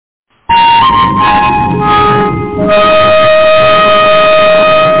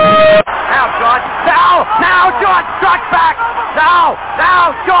Now George struck back. Now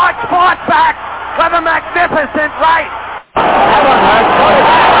George fought back with a magnificent right.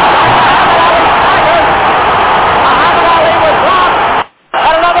 Muhammad Ali was blocked.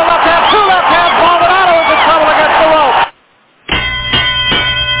 And another left hand, two left hands. Maldonado is in trouble against the rope.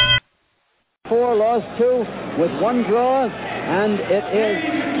 4 lost 2 with 1 draw, and it is.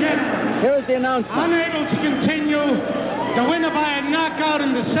 Here's the announcement. Unable to continue, the winner by a knockout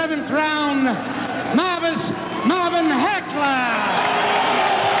in the 7th round, Marvin Hagler.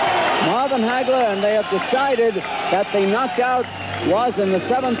 Marvin Hagler, and they have decided that the knockout was in the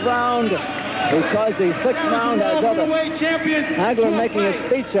 7th round because the 6th round has other. Hagler making a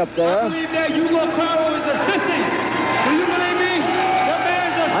speech up there. I believe that Hugo Caro is a sissy. Do you believe me? The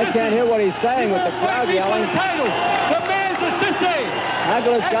man's a sissy. I can't hear what he's saying with the crowd yelling. The man's a sissy.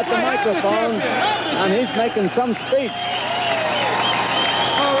 Hagler's got the microphone, and he's making some speech.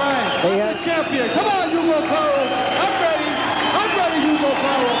 All right. I'm the champion. Come on, Hugo Caro. I'm ready, Hugo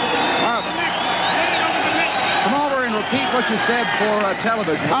Caro. Come over and repeat what you said for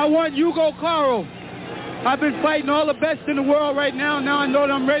television. I want Hugo Caro. I've been fighting all the best in the world right now. Now I know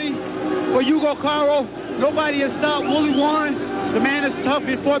that I'm ready for Hugo Caro. Nobody has stopped Willie Warren. The man is tough.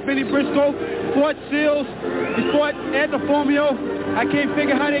 He fought Benny Briscoe, fought Seals, he fought Antifomio. I can't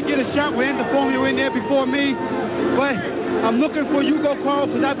figure how they get a shot with Antifomio in there before me. But I'm looking for Hugo Caro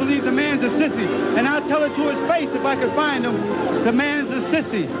because I believe the man's a sissy. And I'll tell it to his face if I can find him. The man's a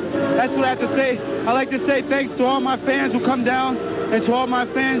sissy. That's what I have to say. I like to say thanks to all my fans who come down and to all my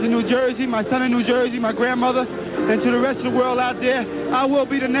fans in New Jersey, my son in New Jersey, my grandmother, and to the rest of the world out there. I will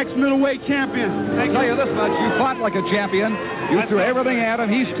be the next middleweight champion. I'll tell you this much. You fought like a champion. You threw everything at him.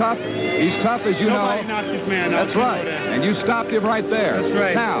 He's tough. He's tough, as you Nobody know. knocked this man out. That's right. And you stopped him right there. That's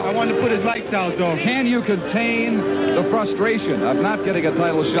right. Now, I wanted to put his lights out, though. can you contain the frustration of not getting a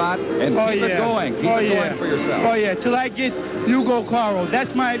title shot and keep it going? Keep it going for yourself. Oh, yeah. Till I get Hugo Caro.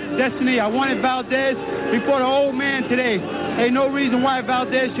 That's my destiny. I wanted Valdez before the old man today. Ain't no reason why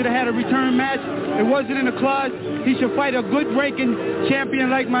Valdez should have had a return match. It wasn't in the clause. He should fight a good ranking champion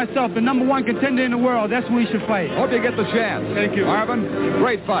like myself, the #1 contender in the world. That's who he should fight. Hope you get the chance. Thank you. Marvin,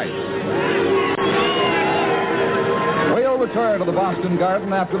 great fight. We'll return to the Boston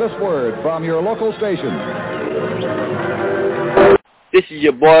Garden after this word from your local station. This is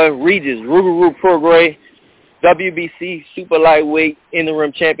your boy, Regis Rougarou Prograis, WBC Super Lightweight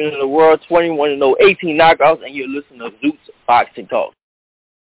Interim Champion of the World, 21-0, 18 knockouts, and you're listening to Zutes Boxing Talk.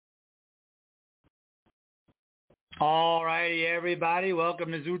 All righty, everybody.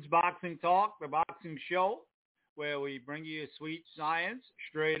 Welcome to Zutes Boxing Talk, the boxing show, where we bring you sweet science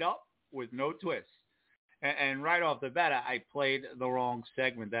straight up with no twists. And right off the bat, I played the wrong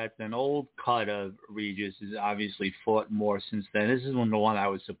segment. That's an old cut of Regis. Has obviously fought more since then. This is the one I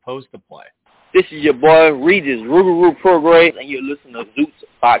was supposed to play. This is your boy, Regis Rougarou Prograis, and you're listening to Zutes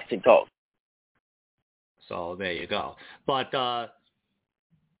Boxing Talk. So there you go. But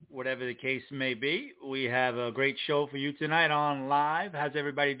whatever the case may be, we have a great show for you tonight on live. How's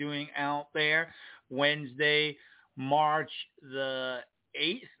everybody doing out there? Wednesday, March the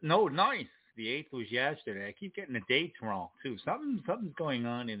 8th? No, 9th. The 8th was yesterday. I keep getting the dates wrong, too. Something's going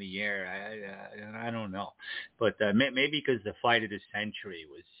on in the air. I don't know. But maybe because the fight of the century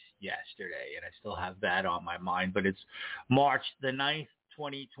was yesterday, and I still have that on my mind. But it's March the 9th,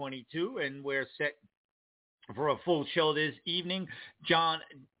 2022, and we're set for a full show this evening. John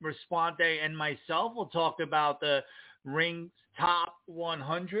Raspanti and myself will talk about the Ring's Top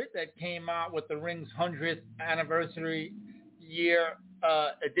 100 that came out with the Ring's 100th anniversary year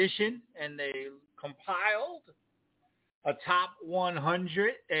edition, and they compiled a top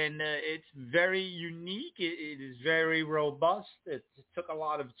 100, and it's very unique. It is very robust. It took a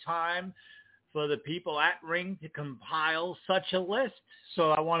lot of time for the people at Ring to compile such a list,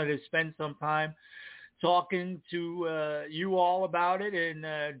 so I wanted to spend some time talking to you all about it, and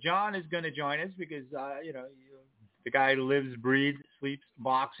John is going to join us because, the guy lives, breathes, sleeps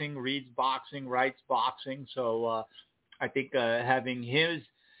boxing, reads boxing, writes boxing, so I think having his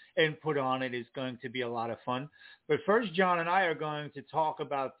input on it is going to be a lot of fun. But first, John and I are going to talk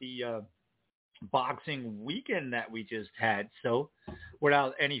about the boxing weekend that we just had. So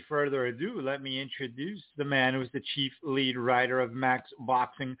without any further ado, let me introduce the man who's the chief lead writer of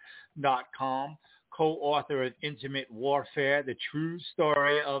MaxBoxing.com, co-author of Intimate Warfare, the true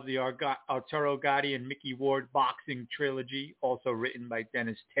story of the Arturo Gatti and Mickey Ward boxing trilogy, also written by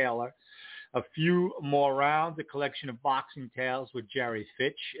Dennis Taylor. A Few More Rounds, a collection of boxing tales with Jerry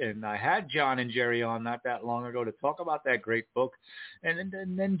Fitch. And I had John and Jerry on not that long ago to talk about that great book. And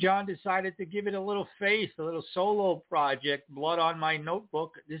then John decided to give it a little face, a little solo project, Blood on My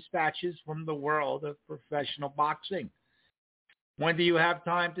Notebook, Dispatches from the World of Professional Boxing. When do you have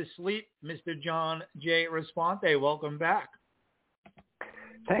time to sleep, Mr. John J. Raspanti? Welcome back.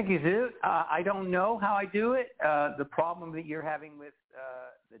 Thank you, Zute. I don't know how I do it. The problem that you're having with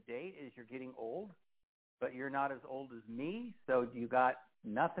the date is you're getting old, but you're not as old as me, so you got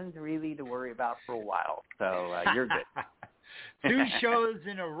nothing really to worry about for a while. So you're good. 2 shows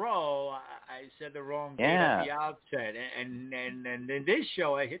in a row, I said the wrong date at the outset, and in this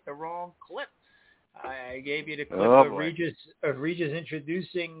show, I hit the wrong clip. I gave you the clip of Regis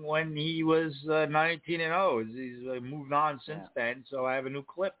introducing when he was 19-0. He's moved on since then, so I have a new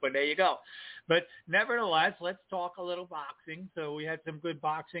clip. But there you go. But nevertheless, let's talk a little boxing. So we had some good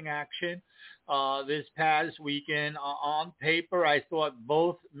boxing action this past weekend. On paper, I thought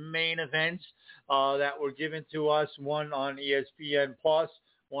both main events that were given to us, one on ESPN Plus,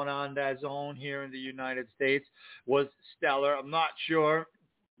 one on DAZN here in the United States, was stellar. I'm not sure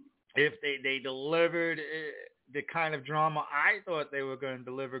if they delivered the kind of drama I thought they were going to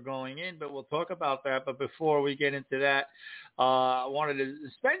deliver going in, but we'll talk about that. But before we get into that, I wanted to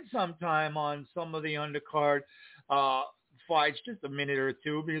spend some time on some of the undercard fights, just a minute or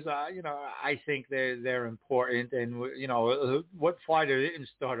two, because I think they're important. And what fighter didn't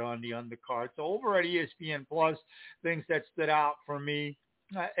start on the undercard? So over at ESPN Plus, things that stood out for me,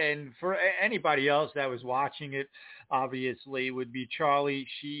 and for anybody else that was watching it, obviously, would be Charlie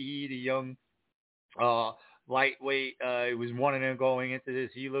Sheehy, the young lightweight. He was 1-0 going into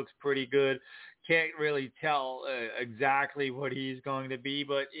this. He looks pretty good. Can't really tell exactly what he's going to be,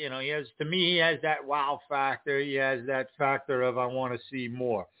 but he has that wow factor. He has that factor of I want to see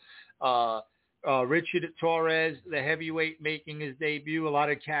more. Richard Torres, the heavyweight, making his debut. A lot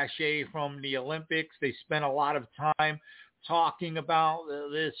of cachet from the Olympics. They spent a lot of time talking about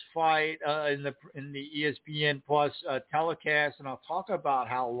this fight in the ESPN Plus telecast, and I'll talk about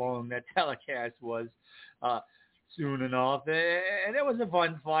how long that telecast was soon enough. And it was a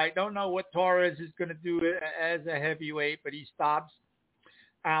fun fight. Don't know what Torres is going to do as a heavyweight, but he stops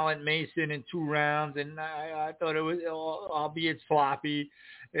Alan Mason in 2 rounds, and I thought it was, albeit sloppy,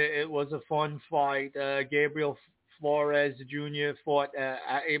 it was a fun fight. Gabriel Flores Jr. fought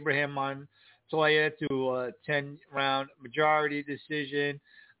Abraham Montoya to a 10-round majority decision,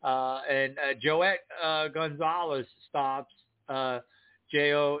 and Joet Gonzalez stops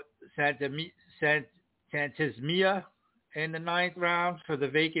J.O. Santismia in the 9th round for the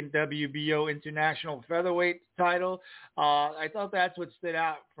vacant WBO International Featherweight title. I thought that's what stood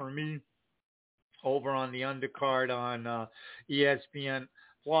out for me over on the undercard on ESPN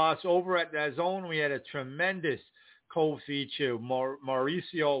Plus. Over at DAZN, we had a tremendous co-feature.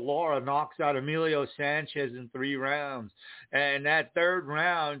 Mauricio Lara knocks out Emilio Sanchez in 3 rounds. And that 3rd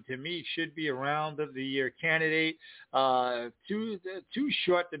round, to me, should be a round of the year candidate. Too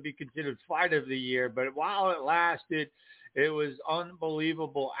short to be considered fight of the year, but while it lasted, it was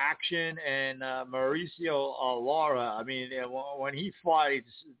unbelievable action. And Mauricio Lara, I mean, when he fights,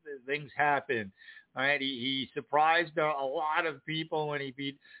 things happen. All right, he surprised a lot of people when he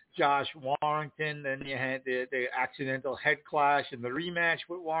beat Josh Warrington. Then you had the accidental head clash in the rematch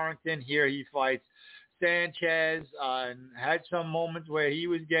with Warrington. Here he fights Sanchez and had some moments where he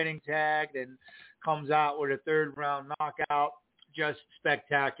was getting tagged and comes out with a 3rd round knockout. Just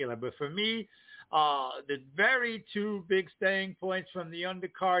spectacular. But for me, the very 2 big staying points from the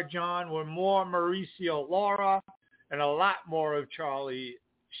undercard, John, were more Mauricio Lara and a lot more of Charlie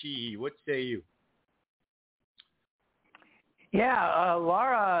Sheehy. What say you? Yeah,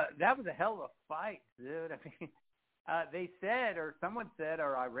 Lara, that was a hell of a fight, dude. I mean, they said, or someone said,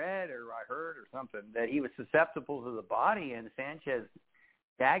 or I read, or I heard, or something, that he was susceptible to the body, and Sanchez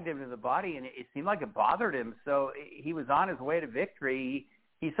tagged him to the body, and it seemed like it bothered him. So he was on his way to victory.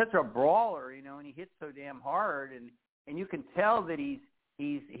 He's such a brawler, and he hits so damn hard, and you can tell that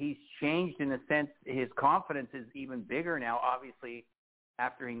he's changed in a sense. His confidence is even bigger now, obviously,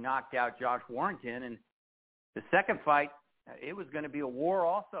 after he knocked out Josh Warrington. And the second fight, it was going to be a war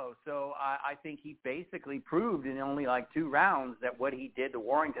also. So I think he basically proved in only like 2 rounds that what he did to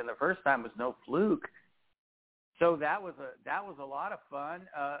Warrington the first time was no fluke. So that was a lot of fun.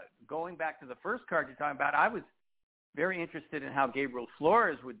 Going back to the first card you're talking about, I was very interested in how Gabriel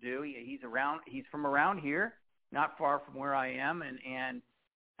Flores would do. He's from around here, not far from where I am, and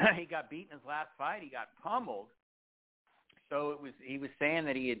he got beaten his last fight. He got pummeled. So he was saying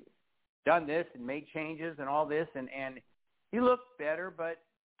that he had done this and made changes and all this, and he looked better, but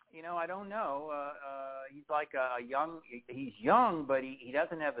I don't know. He's like he's young, but he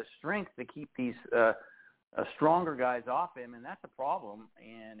doesn't have the strength to keep these stronger guys off him, and that's a problem.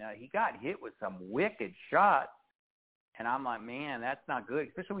 And he got hit with some wicked shots, and I'm like, man, that's not good,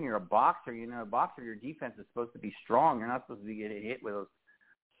 especially when you're a boxer. A boxer, your defense is supposed to be strong. You're not supposed to get hit with those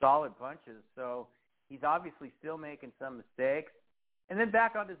solid punches. So he's obviously still making some mistakes. And then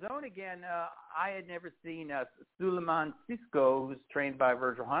back on the zone again, I had never seen Suleiman Cisco, who's trained by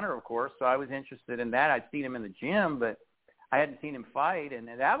Virgil Hunter, of course, so I was interested in that. I'd seen him in the gym, but I hadn't seen him fight, and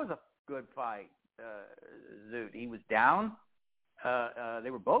that was a good fight, Zute. He was down. They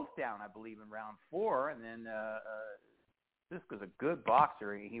were both down, I believe, in round 4, and then Cisco's a good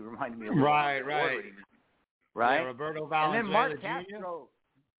boxer. He reminded me of Right. Right? Yeah, Roberto Valenzuela and then Mark Jr. Castro.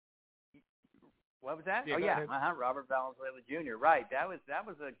 What was that? Yeah, Robert Valenzuela Jr. Right. That was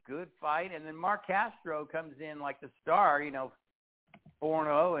a good fight. And then Mark Castro comes in like the star,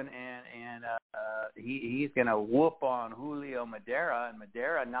 4-0, and he's gonna whoop on Julio Madera, and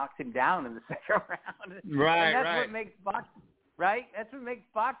Madera knocks him down in the second round. Right. And that's what makes boxing right. That's what makes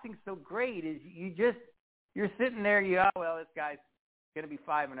boxing so great. Is you're sitting there, this guy's gonna be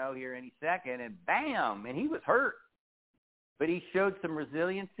 5-0 here any second, and bam, and he was hurt. But he showed some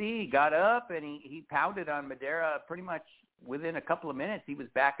resiliency. He got up, and he pounded on Madera pretty much within a couple of minutes. He was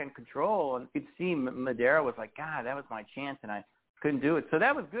back in control, and you could see Madera was like, God, that was my chance, and I couldn't do it. So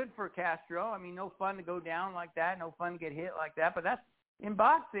that was good for Castro. I mean, no fun to go down like that, no fun to get hit like that. But that's in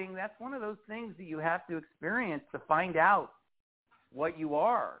boxing, that's one of those things that you have to experience to find out what you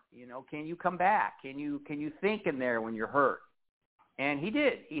are. Can you come back? Can you think in there when you're hurt? And he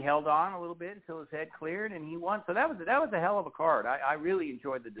did. He held on a little bit until his head cleared, and he won. So that was a hell of a card. I really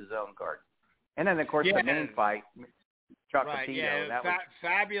enjoyed the DAZN card. And then, of course, the main fight, Chocolatito. Right, yeah,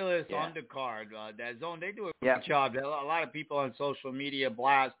 fabulous undercard. DAZN, they do a great job. A lot of people on social media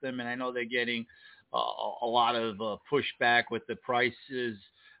blast them, and I know they're getting a lot of pushback with the prices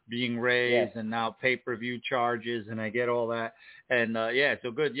being raised and now pay-per-view charges, and I get all that. And,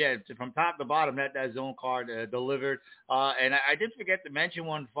 so good. Yeah, from top to bottom, that DAZN card delivered. And I did forget to mention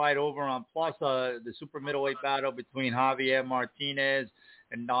one fight over on Plus, the super middleweight battle between Javier Martinez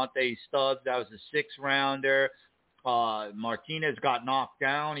and Dante Stubbs. That was a 6-rounder. Martinez got knocked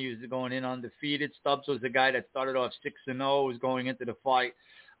down. He was going in undefeated. Stubbs was the guy that started off 6-0, was going into the fight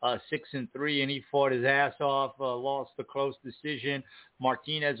 6-3, and he fought his ass off, lost a close decision.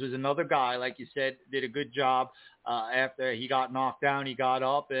 Martinez was another guy, like you said, did a good job. After he got knocked down, he got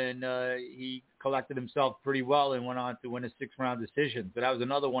up, and he collected himself pretty well and went on to win a 6-round decision. So that was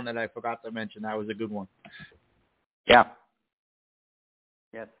another one that I forgot to mention. That was a good one. Yeah.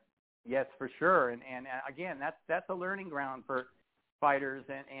 Yes, for sure. And again, that's a learning ground for fighters,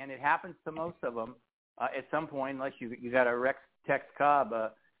 and it happens to most of them at some point, unless you got a Rex Tex Cobb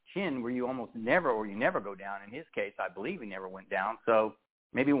chin where you almost never, or you never go down. In his case, I believe he never went down, so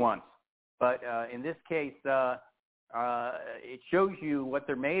maybe once. But in this case, it shows you what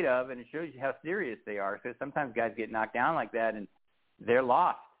they're made of, and it shows you how serious they are. Because sometimes guys get knocked down like that, and they're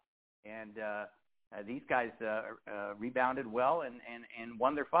lost. And these guys rebounded well and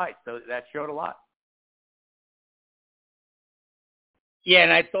won their fight, so that showed a lot. Yeah,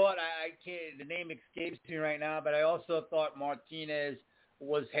 and I thought, the name escapes me right now, but I also thought Martinez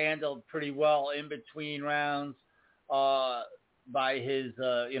was handled pretty well in between rounds by his,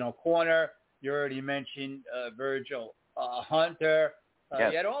 corner. You already mentioned Virgil Hunter.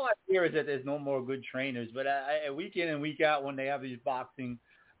 Yes. Yet all I hear is that there's no more good trainers. But week in and week out, when they have these boxing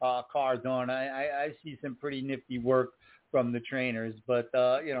cards on, I see some pretty nifty work from the trainers. But,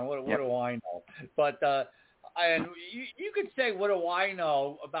 what do I know? But and you could say, what do I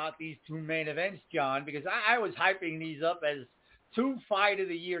know about these two main events, John? Because I was hyping these up as 2 Fight of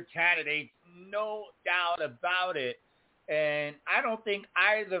the Year candidates, no doubt about it. And I don't think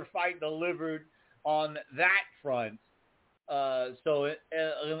either fight delivered on that front. So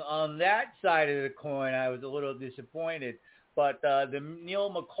on that side of the coin, I was a little disappointed. But the Neil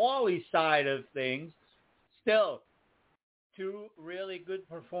McCauley side of things, still 2 really good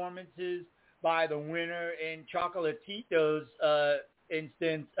performances by the winner in Chocolatito's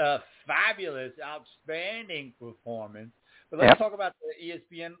instance. Fabulous, outstanding performance. But let's talk about the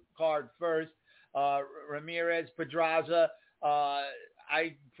ESPN card first. Ramirez Pedraza.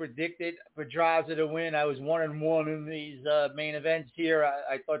 I predicted Pedraza to win. I was 1-1 in these main events here.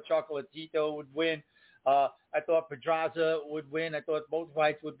 I thought Chocolatito would win. I thought Pedraza would win. I thought both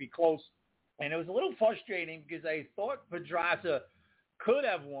fights would be close. And it was a little frustrating because I thought Pedraza could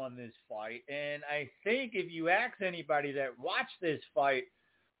have won this fight. And I think if you ask anybody that watched this fight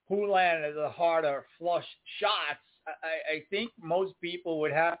who landed the harder flush shots, I think most people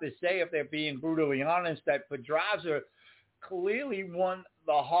would have to say, if they're being brutally honest, that Pedraza clearly won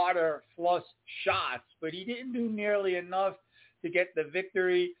the harder flush shots, but he didn't do nearly enough to get the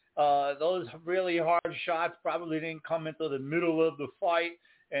victory. Those really hard shots probably didn't come until the middle of the fight,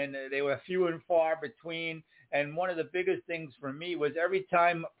 and they were few and far between. And one of the biggest things for me was every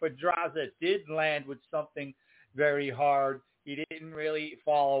time Pedraza did land with something very hard, he didn't really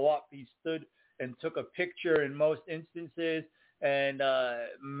follow up. He stood and took a picture in most instances, and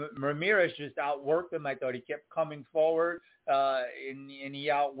Ramirez just outworked him. I thought he kept coming forward, and he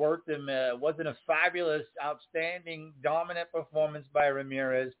outworked him. It wasn't a fabulous, outstanding, dominant performance by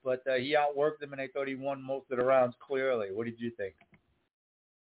Ramirez, but he outworked him, and I thought he won most of the rounds clearly. What did you think?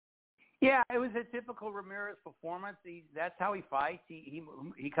 Yeah, it was a typical Ramirez performance. That's how he fights.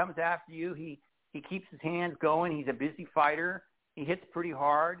 He comes after you. He keeps his hands going. He's a busy fighter. He hits pretty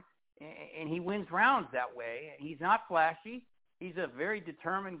hard, and he wins rounds that way. He's not flashy. He's a very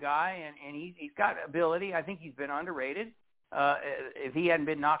determined guy, and he's got ability. I think he's been underrated. If he hadn't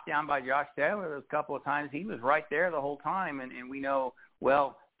been knocked down by Josh Taylor a couple of times, he was right there the whole time. And we know,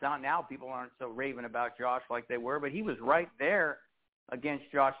 well, now people aren't so raving about Josh like they were, but he was right there against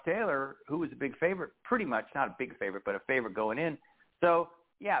Josh Taylor, who was a big favorite, pretty much, not a big favorite, but a favorite going in. So,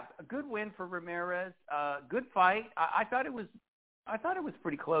 yeah, a good win for Ramirez. Good fight. I thought it was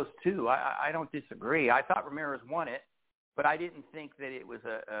pretty close, too. I don't disagree. I thought Ramirez won it, but I didn't think that it was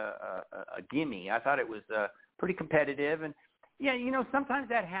a gimme. I thought it was pretty competitive. And, yeah, sometimes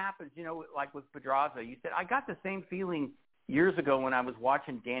that happens, like with Pedraza. You said, I got the same feeling years ago when I was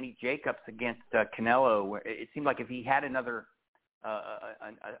watching Danny Jacobs against Canelo, where it seemed like if he had another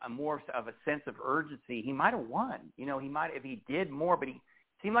a more of a sense of urgency, he might have won. He might, if he did more, but he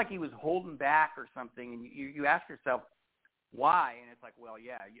seemed like he was holding back or something. And you ask yourself, why? And it's like, well,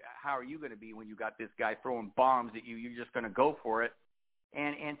 yeah, how are you going to be when you got this guy throwing bombs at you? You're just going to go for it.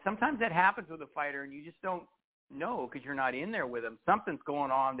 And sometimes that happens with a fighter, and you just don't know because you're not in there with him. Something's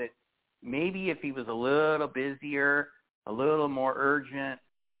going on that maybe if he was a little busier, a little more urgent,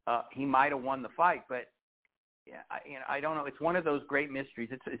 he might have won the fight. But yeah, I don't know. It's one of those great mysteries.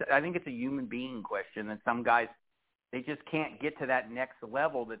 I think it's a human being question, and some guys, they just can't get to that next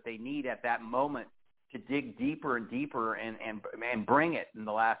level that they need at that moment to dig deeper and deeper and bring it in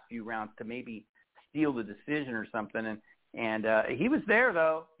the last few rounds to maybe steal the decision or something. And he was there,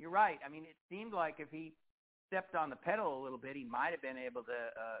 though. You're right. I mean, it seemed like if he stepped on the pedal a little bit, he might have been able to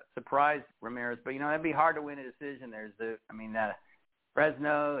surprise Ramirez. But, that'd be hard to win a decision. There's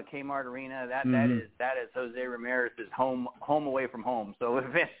Fresno, the Kmart Arena, that is Jose Ramirez's home away from home. So it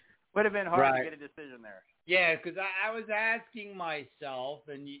would have been hard to get a decision there. Yeah, because I was asking myself,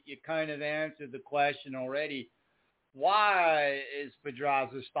 and you kind of answered the question already, why is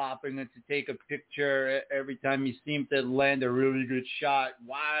Pedraza stopping it to take a picture every time he seemed to land a really good shot?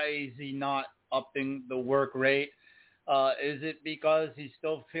 Why is he not upping the work rate? Is it because he's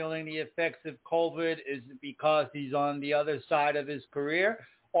still feeling the effects of COVID? Is it because he's on the other side of his career?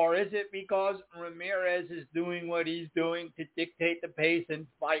 Or is it because Ramirez is doing what he's doing to dictate the pace and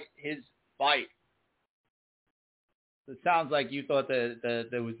fight his fight? It sounds like you thought that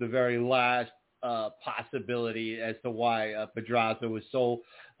there was the very last possibility as to why Pedraza was so,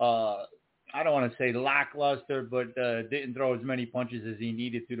 I don't want to say lackluster, but didn't throw as many punches as he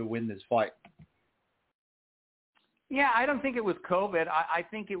needed to win this fight. Yeah, I don't think it was COVID. I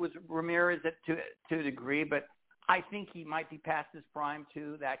think it was Ramirez to a degree, but I think he might be past his prime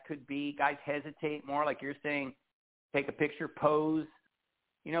too. That could be. Guys hesitate more, like you're saying, take a picture, pose,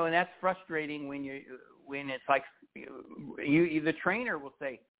 and that's frustrating when it's like you the trainer will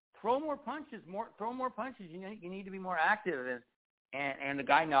say, throw more punches. You need to be more active, and the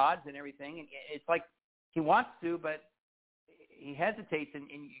guy nods and everything, and it's like he wants to, but he hesitates, and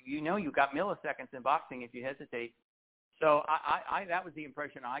you got milliseconds in boxing if you hesitate. So I that was the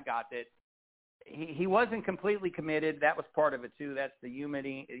impression I got, that he wasn't completely committed. That was part of it too. That's the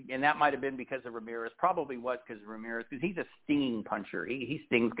humidity, and that might have been because of Ramirez. Probably was because of Ramirez, because he's a stinging puncher. He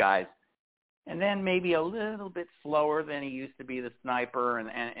stings guys, and then maybe a little bit slower than he used to be, the sniper,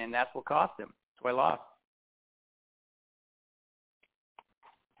 and that's what cost him. That's why he lost.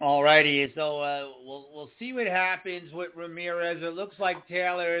 All righty, so we'll see what happens with Ramirez. It looks like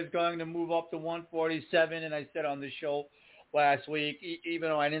Taylor is going to move up to 147, and I said on the show last week, even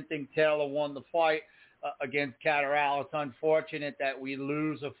though I didn't think Taylor won the fight against Catterall, it's unfortunate that we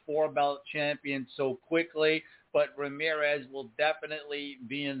lose a 4-belt champion so quickly, but Ramirez will definitely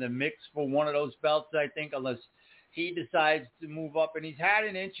be in the mix for one of those belts, I think, unless he decides to move up, and he's had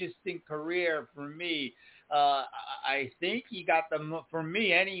an interesting career for me. I think he got for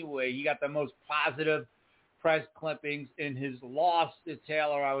me anyway, he got the most positive press clippings in his loss to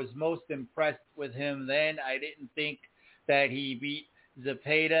Taylor. I was most impressed with him then. I didn't think that he beat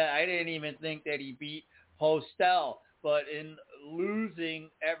Zepeda. I didn't even think that he beat Hostel. But in losing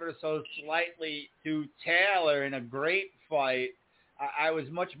ever so slightly to Taylor in a great fight, I was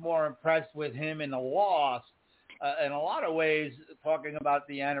much more impressed with him in the loss. In a lot of ways, talking about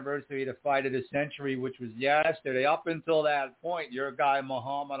the anniversary of the fight of the century, which was yesterday, up until that point, your guy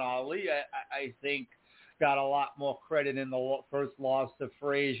Muhammad Ali, I think, got a lot more credit in the first loss to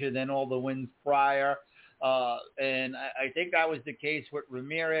Frazier than all the wins prior. And I think that was the case with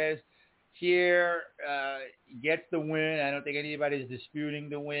Ramirez. Here, gets the win. I don't think anybody's disputing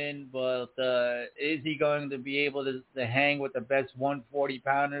the win, but is he going to be able to hang with the best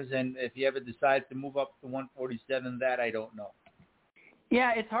 140-pounders? And if he ever decides to move up to 147, that I don't know.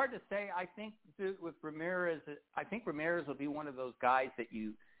 Yeah, it's hard to say. I think with Ramirez, I think Ramirez will be one of those guys that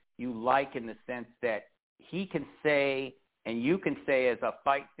you like in the sense that he can say, and you can say as a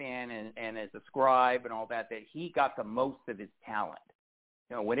fight fan and as a scribe and all that he got the most of his talent.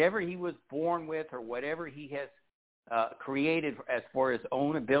 You know, whatever he was born with or whatever he has created as for his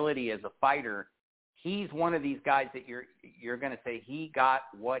own ability as a fighter, he's one of these guys that you're going to say he got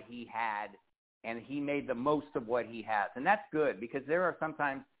what he had and he made the most of what he has. And that's good because there are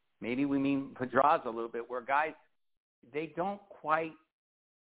sometimes, maybe we mean Pedraza a little bit, where guys, they don't quite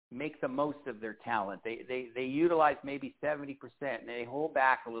make the most of their talent. They utilize maybe 70% and they hold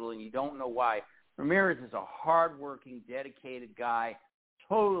back a little and you don't know why. Ramirez is a hardworking, dedicated guy,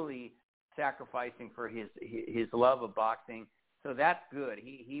 totally sacrificing for his love of boxing. So that's good.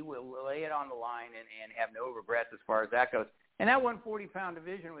 He will lay it on the line and have no regrets as far as that goes. And that 140-pound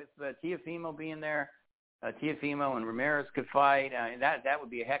division with Teofimo being there, Teofimo and Ramirez could fight. That would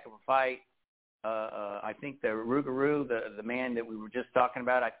be a heck of a fight. I think the Rougarou, the man that we were just talking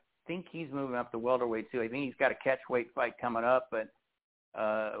about, I think he's moving up to welterweight too. I think he's got a catchweight fight coming up, but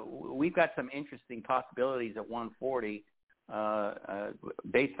we've got some interesting possibilities at 140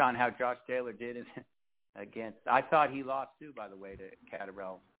 based on how Josh Taylor did against. I thought he lost too, by the way, to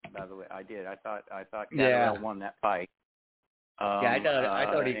Catterall. By the way, I did. I thought Catterall won that fight. I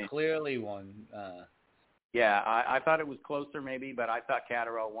thought he clearly won. I thought it was closer maybe, but I thought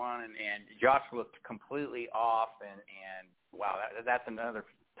Catterall won, and Josh looked completely off, and wow, that's another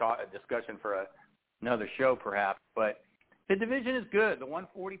discussion for another show perhaps. But the division is good, the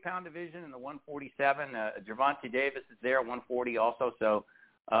 140-pound division and the 147. Gervonta Davis is there at 140 also, so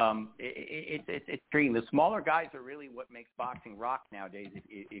it's intriguing. The smaller guys are really what makes boxing rock nowadays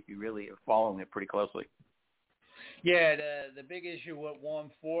if you really are following it pretty closely. Yeah, the big issue with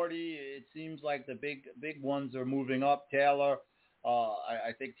 140, it seems like the big ones are moving up. Taylor,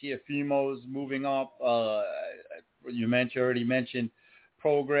 I think Teofimo's moving up. You already mentioned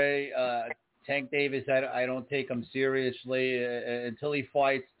Prograis. Tank Davis, I don't take him seriously until he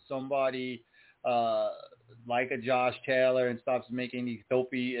fights somebody like a Josh Taylor and stops making these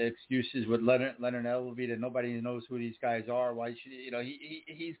dopey excuses with Leonard Elvey that nobody knows who these guys are. Why should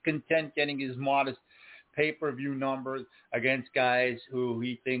he's content getting his modest pay-per-view numbers against guys who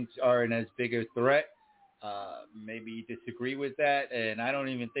he thinks are in as big a threat. Maybe you disagree with that, and I don't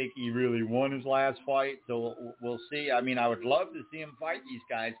even think he really won his last fight, so we'll see. I mean, I would love to see him fight these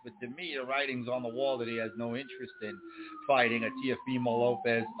guys, but to me, the writing's on the wall that he has no interest in fighting a Teofimo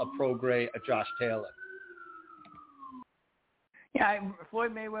Lopez, a Prograis, a Josh Taylor. Yeah,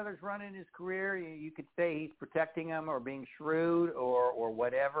 Floyd Mayweather's running his career. You could say he's protecting him or being shrewd or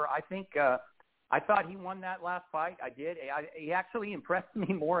whatever. I thought he won that last fight. I did. He actually impressed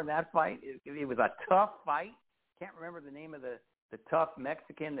me more in that fight. It was a tough fight. Can't remember the name of the tough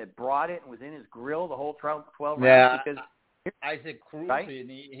Mexican that brought it and was in his grill the whole 12 rounds. Yeah, because, Isaac Cruz, right? And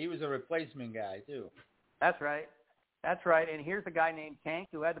he was a replacement guy too. That's right. And here's a guy named Tank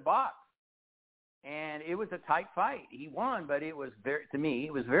who had the box. And it was a tight fight. He won, but it was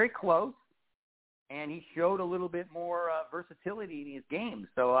very close. And he showed a little bit more versatility in his game.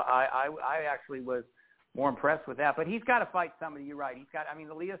 So I actually was more impressed with that. But he's got to fight somebody. You're right.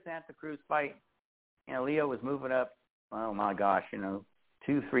 The Leo Santa Cruz fight, Leo was moving up, oh, my gosh, 2-3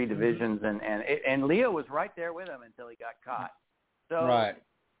 divisions. And Leo was right there with him until he got caught. So right.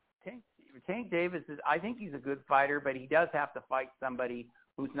 Tank Davis, I think he's a good fighter, but he does have to fight somebody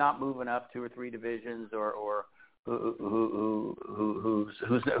who's not moving up 2 or 3 divisions or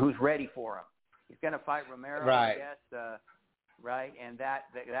who's ready for him. He's going to fight Romero, right. I guess, right? And that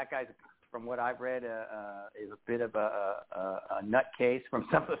guy's, from what I've read, is a bit of a nutcase from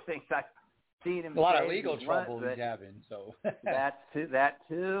some of the things seen him a lot of say legal trouble he's having. So that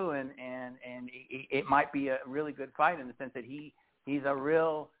too, and it might be a really good fight in the sense that he's a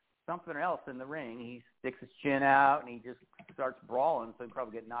real something else in the ring. He sticks his chin out and he just starts brawling, so he'll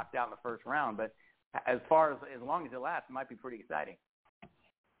probably get knocked out in the first round. But as long as it lasts, it might be pretty exciting.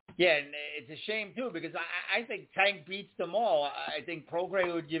 Yeah, and it's a shame, too, because I think Tank beats them all. I think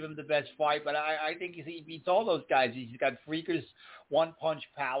Prograis would give him the best fight, but I think he beats all those guys. He's got freakish one-punch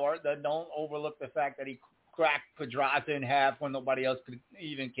power. Don't overlook the fact that he cracked Pedraza in half when nobody else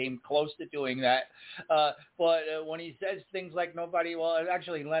even came close to doing that. But when he says things like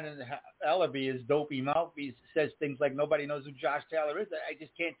actually Lennon Ellerby, his dopey mouthpiece, says things like nobody knows who Josh Taylor is. I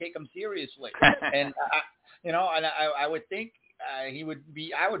just can't take him seriously. And, I would think he would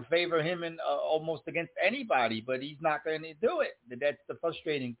be. I would favor him in almost against anybody, but he's not going to do it. That's the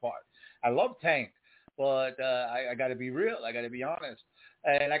frustrating part. I love Tank, but I got to be real. I got to be honest,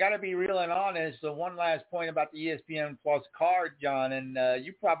 and I got to be real and honest. So one last point about the ESPN Plus card, John, and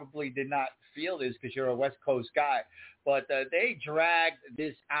you probably did not feel this because you're a West Coast guy, but they dragged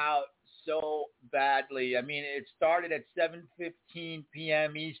this out so badly. I mean, it started at 7:15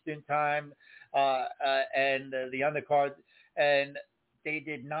 p.m. Eastern time, and the undercard. And they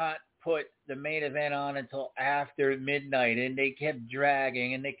did not put the main event on until after midnight, and they kept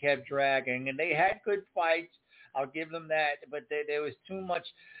dragging, and they had good fights. I'll give them that, but there was too much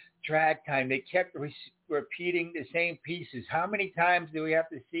drag time. They kept repeating the same pieces. How many times do we have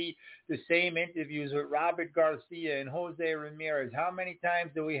to see the same interviews with Robert Garcia and Jose Ramirez? How many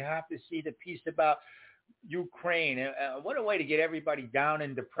times do we have to see the piece about Ukraine? What a way to get everybody down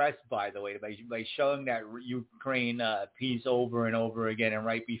and depressed, by the way, by showing that Ukraine piece over and over again and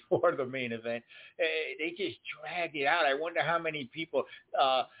right before the main event. They just dragged it out. I wonder how many people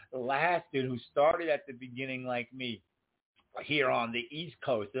lasted who started at the beginning like me here on the East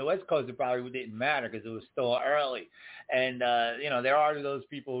Coast. The West Coast, it probably didn't matter because it was still early. And, there are those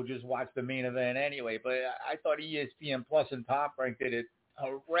people who just watch the main event anyway. But I thought ESPN Plus and Top Rank did it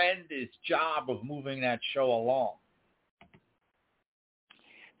horrendous job of moving that show along.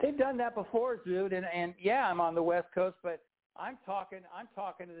 They've done that before, dude, and yeah, I'm on the West Coast, but I'm talking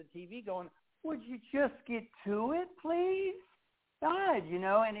to the TV going, would you just get to it, please? God,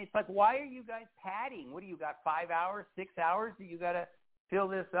 and it's like, why are you guys padding? What do you got, 5 hours, 6 hours that you got to fill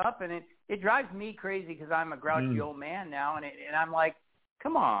this up? And it drives me crazy because I'm a grouchy old man now, and I'm like,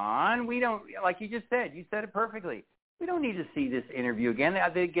 come on, we don't, like you just said, you said it perfectly. We don't need to see this interview again.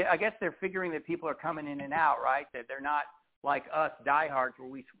 I guess they're figuring that people are coming in and out, right? That they're not like us diehards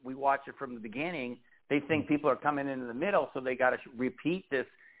where we watch it from the beginning. They think people are coming into the middle, so they got to repeat this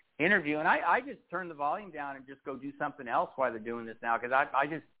interview. And I just turn the volume down and just go do something else while they're doing this now because I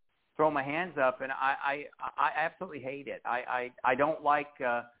just throw my hands up, and I absolutely hate it. I don't like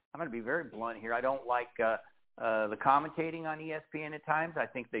I'm going to be very blunt here. I don't like the commentating on ESPN at times. I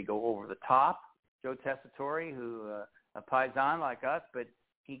think they go over the top. Joe Tessitore, who a paisan like us, but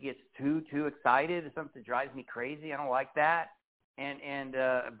he gets too excited. It's something that drives me crazy. I don't like that. And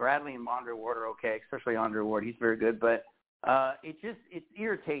Bradley and Andre Ward are okay, especially Andre Ward. He's very good, but it's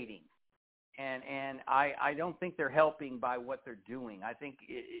irritating. And I don't think they're helping by what they're doing. I think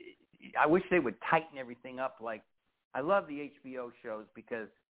I wish they would tighten everything up. Like I love the HBO shows because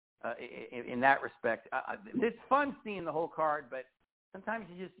in that respect, it's fun seeing the whole card, but sometimes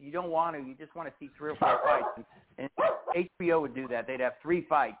you don't want to. You just want to see 3 or 4 fights. And HBO would do that. They'd have 3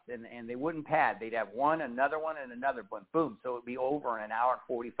 fights, and they wouldn't pad. They'd have one, another one, and another one. Boom. So it would be over in an hour and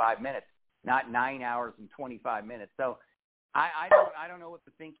 45 minutes, not 9 hours and 25 minutes. So I don't know what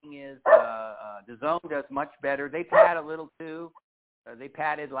the thinking is. DAZN does much better. They pad a little too. They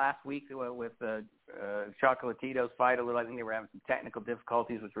padded last week with Chocolatito's fight a little. I think they were having some technical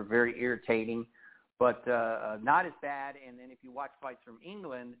difficulties, which were very irritating. But not as bad. And then if you watch fights from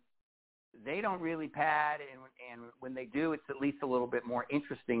England, they don't really pad, and when they do, it's at least a little bit more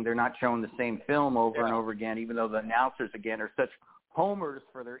interesting. They're not showing the same film over and over again, even though the announcers, again, are such homers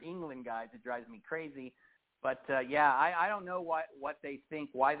for their England guys. It drives me crazy. But, I don't know what they think,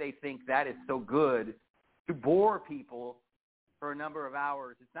 why they think that is so good to bore people for a number of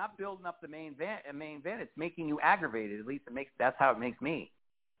hours. It's not building up the main event. It's making you aggravated. At least that's how it makes me.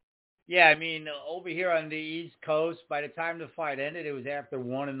 Yeah, I mean, over here on the East Coast, by the time the fight ended, it was after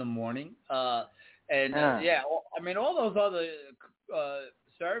 1 in the morning. I mean, all those other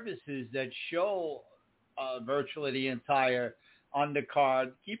services that show virtually the entire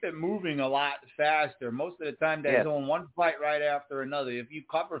undercard keep it moving a lot faster. Most of the time, there's only one fight right after another. If you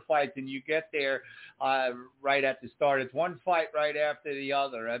cover fights and you get there right at the start, it's one fight right after the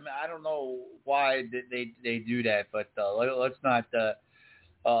other. I mean, I don't know why they do that, but let's not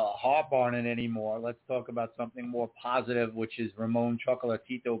harp on it anymore. Let's talk about something more positive, which is Ramon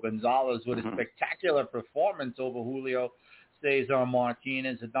Chocolatito Gonzalez with a spectacular performance over Julio Cesar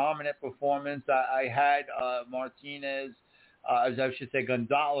Martinez, a dominant performance. I had Martinez, as I should say,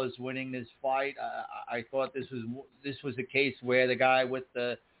 Gonzalez winning this fight. I thought this was a case where the guy with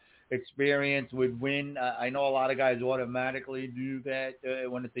the experience would win. I know a lot of guys automatically do that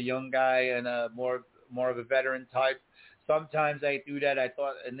when it's a young guy and more of a veteran type. Sometimes I do that. I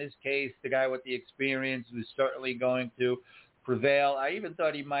thought in this case, the guy with the experience was certainly going to prevail. I even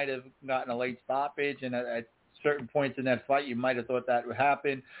thought he might have gotten a late stoppage, and at certain points in that fight, you might have thought that would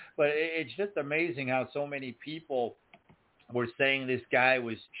happen. But it's just amazing how so many people were saying this guy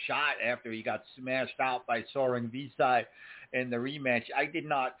was shot after he got smashed out by Soren Visai in the rematch. I did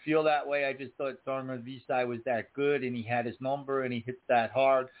not feel that way. I just thought Soren Visai was that good, and he had his number, and he hit that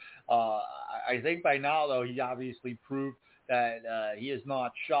hard. I think by now, though, he obviously proved that he is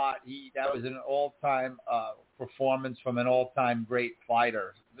not shot. That was an all-time performance from an all-time great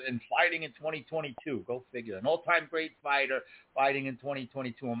fighter. And fighting in 2022, go figure. An all-time great fighter fighting in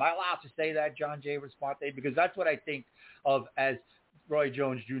 2022. Am I allowed to say that, John J. Raspanti? Because that's what I think of as Roy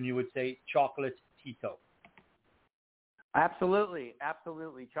Jones Jr. would say, Chocolate Tito. Absolutely.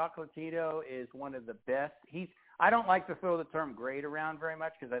 Chocolatito is one of the best. I don't like to throw the term great around very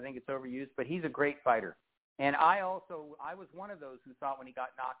much because I think it's overused, but he's a great fighter. And I was one of those who thought when he got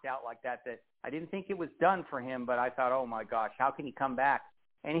knocked out like that I didn't think it was done for him, but I thought, oh my gosh, how can he come back?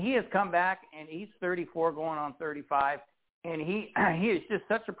 And he has come back, and he's 34 going on 35, and he is just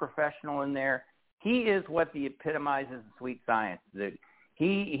such a professional in there. He is what the epitomizes sweet science. That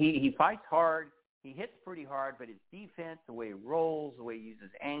he fights hard, he hits pretty hard, but his defense, the way he rolls, the way he uses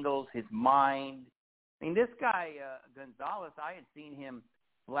angles, his mind. I mean, this guy, Gonzalez, I had seen him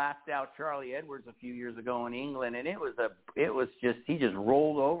blast out Charlie Edwards a few years ago in England, and he just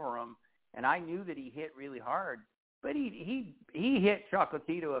rolled over him, and I knew that he hit really hard. But he hit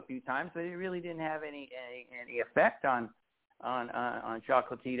Chocolatito a few times, but it really didn't have any effect on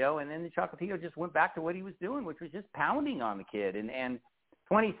Chocolatito. And then the Chocolatito just went back to what he was doing, which was just pounding on the kid. And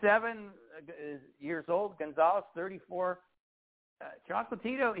 27 years old, Gonzalez, 34.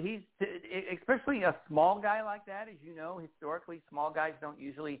 Chocolatito, he's especially a small guy like that, as you know, historically small guys don't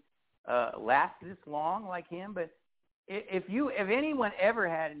usually last this long like him. But if anyone ever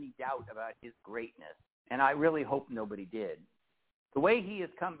had any doubt about his greatness, and I really hope nobody did, the way he has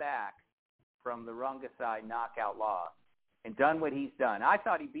come back from the Rungasai knockout loss and done what he's done. I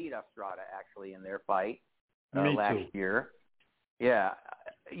thought he beat Estrada actually in their fight last year. Yeah,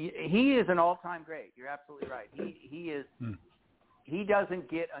 he is an all-time great. You're absolutely right. He is. He doesn't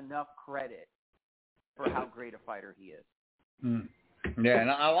get enough credit for how great a fighter he is. Yeah, and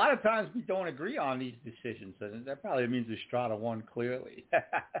a lot of times we don't agree on these decisions, and that probably means Estrada won clearly.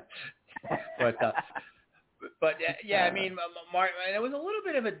 But yeah, I mean, it was a little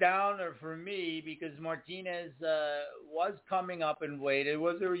bit of a downer for me because Martinez was coming up in weight. It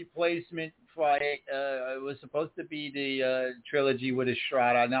was a replacement fight. It was supposed to be the trilogy with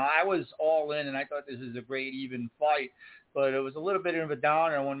Estrada. Now, I was all in, and I thought this was a great even fight. But it was a little bit of a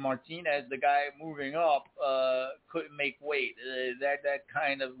downer when Martinez, the guy moving up, couldn't make weight. That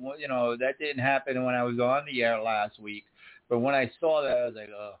kind of, that didn't happen when I was on the air last week. But when I saw that, I was like,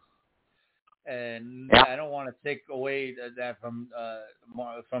 oh. And I don't want to take away that from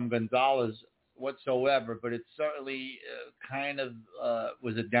Gonzalez whatsoever, but it certainly kind of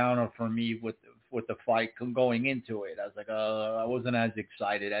was a downer for me with the fight going into it. I was like, I wasn't as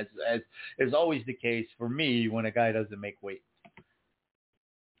excited as is always the case for me when a guy doesn't make weight.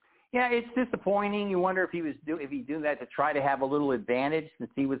 Yeah, it's disappointing. You wonder if he's doing that to try to have a little advantage since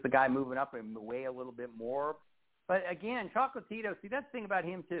he was the guy moving up and weigh a little bit more. But again, Chocolatito, see, that's the thing about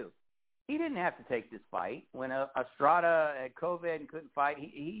him too. He didn't have to take this fight. When Estrada had COVID and couldn't fight,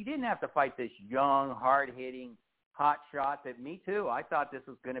 he didn't have to fight this young, hard-hitting, hot shot that me too. I thought this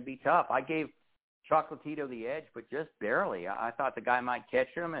was going to be tough. I gave Chocolatito the edge, but just barely. I thought the guy might catch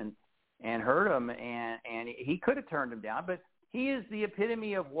him and hurt him, and he could have turned him down. But he is the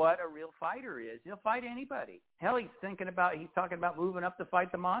epitome of what a real fighter is. He'll fight anybody. Hell, he's talking about moving up to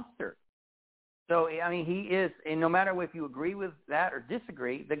fight the monster. So, I mean, he is, and no matter if you agree with that or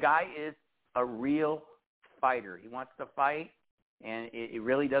disagree, the guy is a real fighter. He wants to fight, and it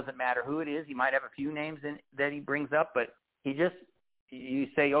really doesn't matter who it is. He might have a few names that he brings up, but you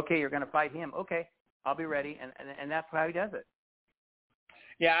say, okay, you're going to fight him. Okay, I'll be ready, and that's how he does it.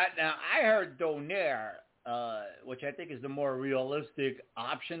 Yeah, now I heard Donaire, which I think is the more realistic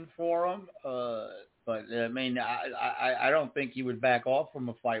option for him. But, I mean, I don't think he would back off from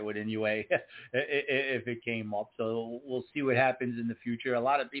a fight with Inoue if it came up. So we'll see what happens in the future. A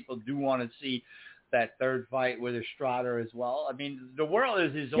lot of people do want to see that third fight with Estrada as well. I mean, the world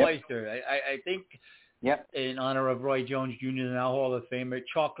is his oyster. I think in honor of Roy Jones Jr., now Hall of Famer,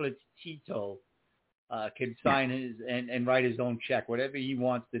 Chocolate Tito can sign his and write his own check. Whatever he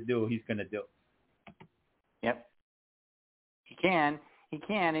wants to do, he's going to do. Yep. He can,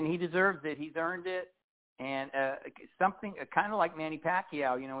 and he deserves it. He's earned it. And something kind of like Manny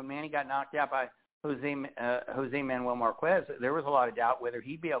Pacquiao, when Manny got knocked out by Jose Manuel Marquez, there was a lot of doubt whether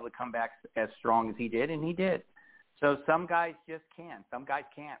he'd be able to come back as strong as he did, and he did. So some guys just can. Some guys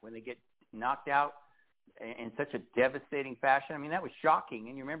can't when they get knocked out in such a devastating fashion. I mean, that was shocking.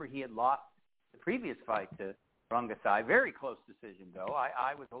 And you remember he had lost the previous fight to Rangasai. Very close decision, though.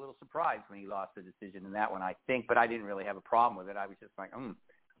 I was a little surprised when he lost the decision in that one, I think, but I didn't really have a problem with it. I was just like,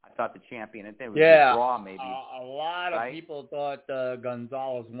 I thought the champion, and it was a draw maybe. A lot of people thought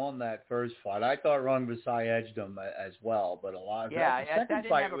Gonzalez won that first fight. I thought Rangasai edged him as well, but a lot of the second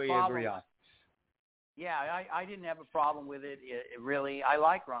fight we agree on. Yeah, I didn't have a problem with it. Really, I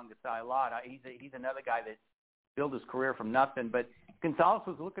like Rangasai a lot. He's another guy that built his career from nothing, but Gonzalez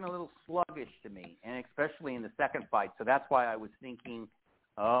was looking a little sluggish to me, and especially in the second fight. So that's why I was thinking,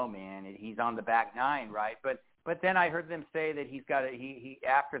 oh man, he's on the back nine, right? But then I heard them say that he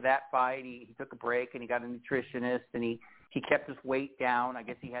after that fight he took a break and he got a nutritionist and he kept his weight down. I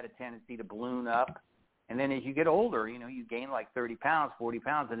guess he had a tendency to balloon up. And then as you get older, you gain like 30 pounds, 40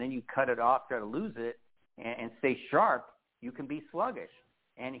 pounds, and then you cut it off, try to lose it, and stay sharp, you can be sluggish.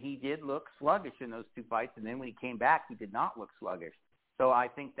 And he did look sluggish in those two fights, and then when he came back, he did not look sluggish. So I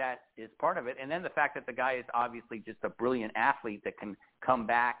think that is part of it. And then the fact that the guy is obviously just a brilliant athlete that can come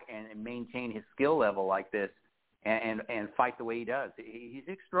back and maintain his skill level like this and fight the way he does. He's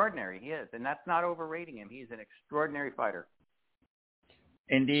extraordinary. He is. And that's not overrating him. He's an extraordinary fighter.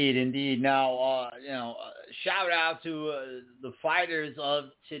 Indeed. Now, shout out to the fighters of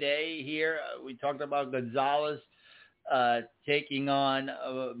today here. We talked about Gonzalez taking on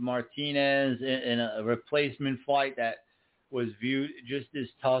Martinez in a replacement fight that was viewed just as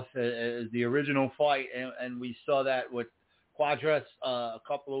tough as the original fight. And we saw that with Cuadras a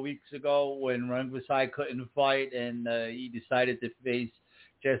couple of weeks ago when Rangasai couldn't fight and he decided to face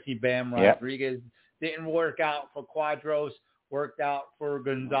Jesse Bam Rodriguez. Didn't work out for Cuadras, worked out for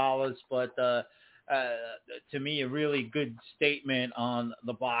Gonzalez, but to me a really good statement on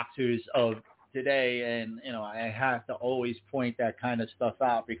the boxers of today. And, I have to always point that kind of stuff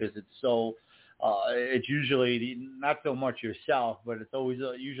out because it's so it's usually not so much yourself, but it's always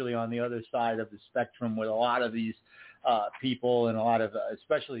usually on the other side of the spectrum with a lot of these people and a lot of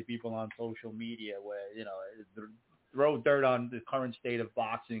especially people on social media where, throw dirt on the current state of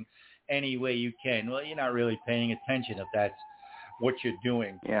boxing any way you can. Well, you're not really paying attention if that's what you're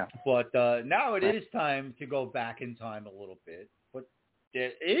doing. Yeah. But now it is time to go back in time a little bit. But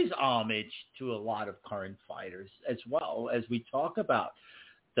there is homage to a lot of current fighters as well as we talk about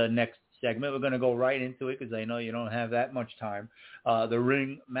the next segment. We're going to go right into it because I know you don't have that much time. The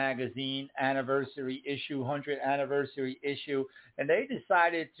Ring Magazine anniversary issue, 100th anniversary issue, and they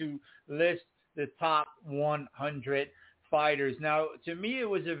decided to list the top 100 fighters. Now, to me, it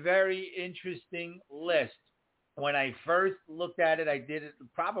was a very interesting list. When I first looked at it, I did it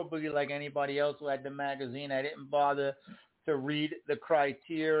probably like anybody else who had the magazine. I didn't bother to read the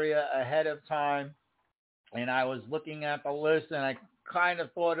criteria ahead of time, and I was looking at the list, and I kind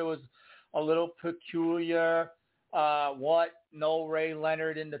of thought it was a little peculiar. No Ray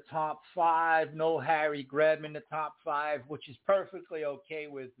Leonard in the top 5, no Harry Greb in the top 5, which is perfectly okay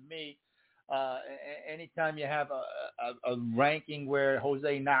with me. Anytime you have a ranking where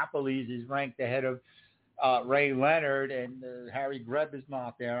Jose Napoles is ranked ahead of Ray Leonard and Harry Greb is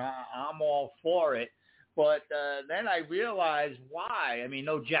not there, I'm all for it. But then I realized why. I mean,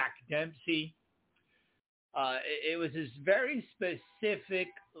 no Jack Dempsey. It was this very specific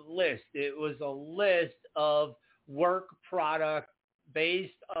list. It was a list of work product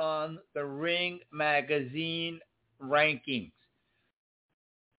based on the Ring Magazine rankings,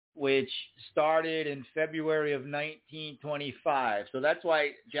 which started in February of 1925. So that's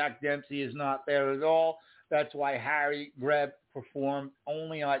why Jack Dempsey is not there at all. That's why Harry Greb performed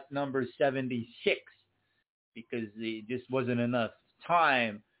only at number 76 because there just wasn't enough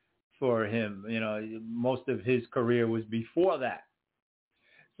time for him. Most of his career was before that.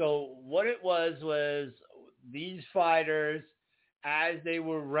 So what it was these fighters, as they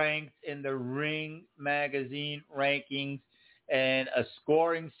were ranked in the Ring Magazine rankings, and a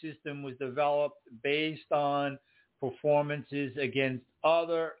scoring system was developed based on performances against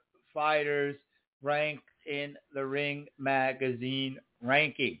other fighters ranked in the Ring Magazine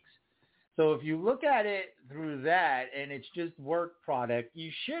rankings. So if you look at it through that and it's just work product,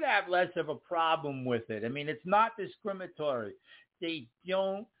 you should have less of a problem with it. I mean, it's not discriminatory. They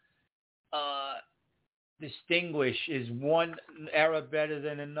don't distinguish, is one era better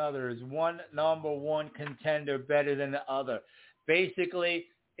than another, is one number one contender better than the other. Basically,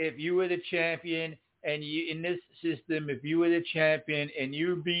 if you were the champion and you, in this system, if you were the champion and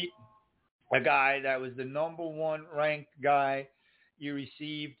you beat a guy that was the number one ranked guy, you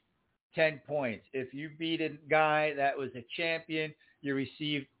received 10 points. If you beat a guy that was a champion, you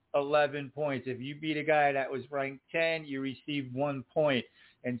received 11 points. If you beat a guy that was ranked 10, you received 1 point,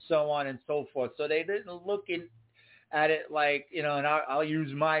 and so on and so forth. So they didn't look at it like, you know, and I'll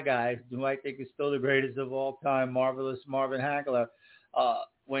use my guy, who I think is still the greatest of all time, Marvelous Marvin Hagler.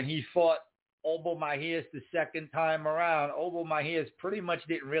 When he fought Obel Mahias the second time around, Obel Mahias pretty much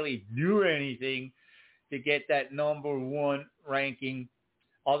didn't really do anything to get that number one ranking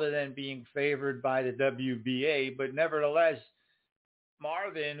other than being favored by the WBA. But nevertheless,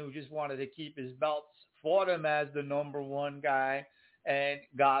 Marvin, who just wanted to keep his belts, fought him as the number one guy and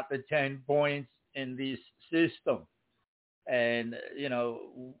got the 10 points in this system. And, you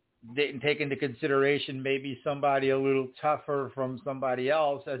know, didn't take into consideration maybe somebody a little tougher from somebody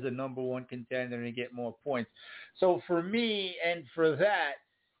else as a number one contender and get more points. So for me and for that,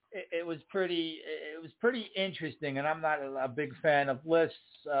 it was pretty interesting, and I'm not a big fan of lists,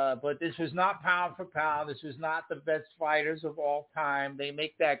 but this was not pound for pound. This was not the best fighters of all time. They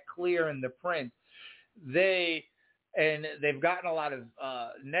make that clear in the print. They've gotten a lot of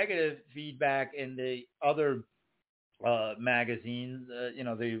negative feedback in the other magazines, you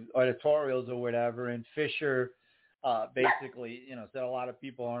know, the editorials or whatever, and Fisher basically, you know, said a lot of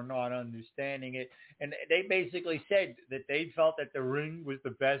people are not understanding it. And they basically said that they felt that the Ring was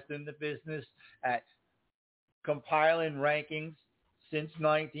the best in the business at compiling rankings since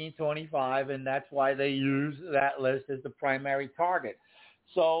 1925, and that's why they use that list as the primary target.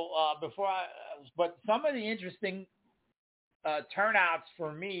 So but some of the interesting turnouts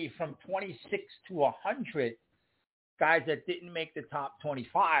for me from 26 to 100, guys that didn't make the top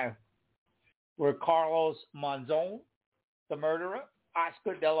 25, were Carlos Monzon, the murderer,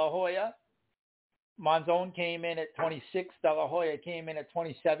 Oscar De La Hoya. Monzon came in at 26, De La Hoya came in at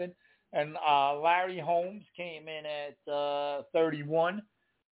 27, and Larry Holmes came in at 31.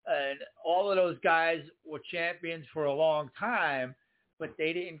 And all of those guys were champions for a long time, but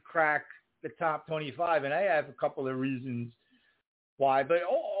they didn't crack the top 25. And I have a couple of reasons why. But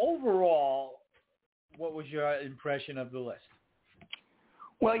overall, what was your impression of the list?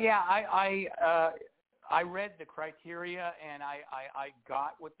 Well, yeah, I read the criteria, and I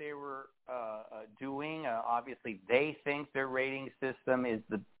got what they were doing. Obviously, they think their rating system is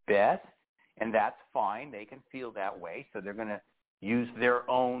the best, and that's fine. They can feel that way, so they're going to use their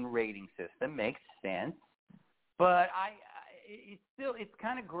own rating system. Makes sense. But it's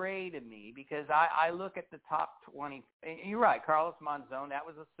kind of gray to me, because I look at the top 20. You're right, Carlos Monzon, that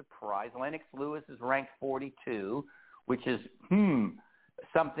was a surprise. Lennox Lewis is ranked 42, which is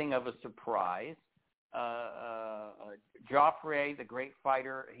something of a surprise. Joffrey, the great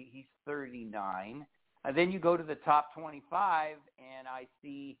fighter, he's 39. And then you go to the top 25, and I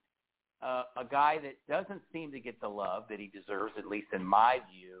see a guy that doesn't seem to get the love that he deserves, at least in my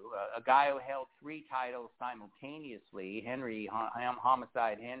view. A guy who held 3 titles simultaneously,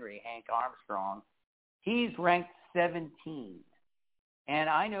 Homicide Henry, Hank Armstrong. He's ranked 17. And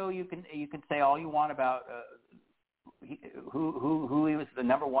I know you can say all you want about who he was, the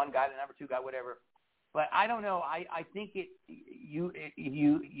number one guy, the number two guy, whatever. But I don't know. I think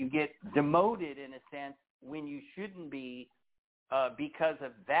you get demoted in a sense when you shouldn't be because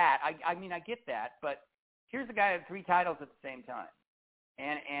of that. I mean, I get that, but here's a guy who had 3 titles at the same time,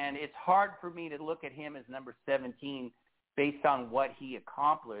 and it's hard for me to look at him as number 17 based on what he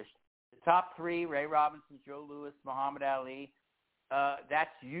accomplished. The top 3: Ray Robinson, Joe Louis, Muhammad Ali.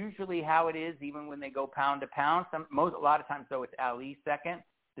 That's usually how it is, even when they go pound to pound. A lot of times, though, it's Ali second.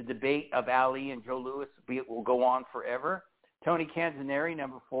 The debate of Ali and Joe Louis will go on forever. Tony Canzoneri,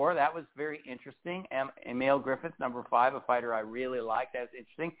 number 4. That was very interesting. Emil Griffiths, number 5, a fighter I really liked. That was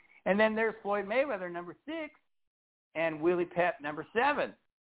interesting. And then there's Floyd Mayweather, number 6, and Willie Pep, number 7,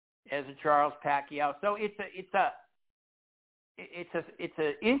 as a Charles Pacquiao. So it's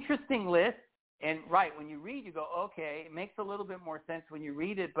an interesting list. And right, when you read, you go, okay, it makes a little bit more sense when you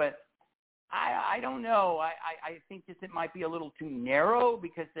read it, but I don't know. I think it might be a little too narrow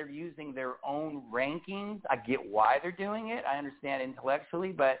because they're using their own rankings. I get why they're doing it. I understand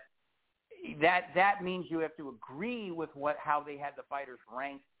intellectually, but that means you have to agree with how they had the fighters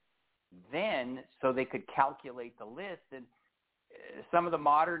ranked then so they could calculate the list. And some of the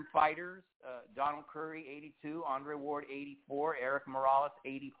modern fighters, Donald Curry, 82, Andre Ward, 84, Eric Morales,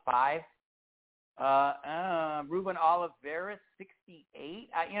 85, Ruben Oliveira, 68.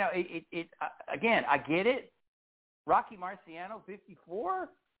 Again, I get it. Rocky Marciano, 54.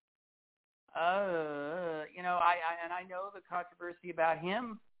 I know the controversy about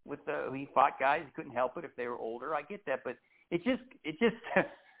him with he fought guys who couldn't help it if they were older. I get that, but it just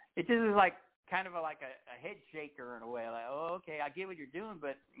is like kind of like a head shaker in a way. Like, oh, okay, I get what you're doing,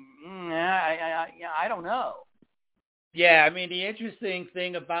 but I don't know. Yeah, I mean, the interesting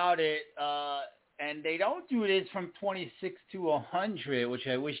thing about it, and they don't do this from 26 to 100, which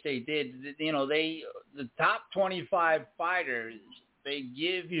I wish they did. The top 25 fighters, they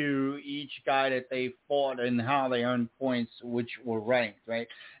give you each guy that they fought and how they earned points, which were ranked, right?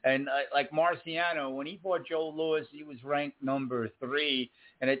 And like Marciano, when he fought Joe Louis, he was ranked number 3,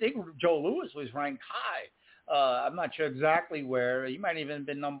 and I think Joe Louis was ranked high. I'm not sure exactly where. He might even have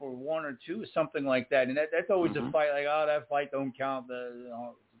been number 1 or 2, something like that. And that's always a fight, like, oh, that fight don't count.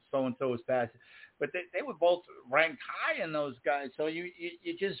 So-and-so is passing. But they were both ranked high in those guys. So you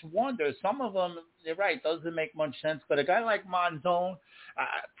just wonder. Some of them, you're right, doesn't make much sense. But a guy like Monzon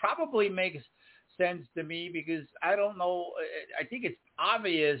probably makes sense to me because I don't know. I think it's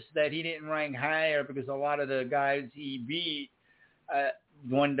obvious that he didn't rank higher because a lot of the guys he beat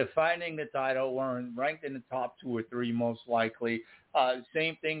when defending the title weren't ranked in the top 2 or 3 most likely.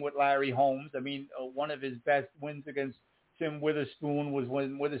 Same thing with Larry Holmes. I mean, one of his best wins against Tim Witherspoon was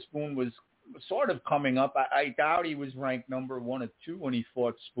when Witherspoon was sort of coming up. I doubt he was ranked number 1 or 2 when he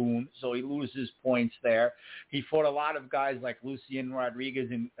fought Spoon, so he loses points there. He fought a lot of guys like Lucien Rodriguez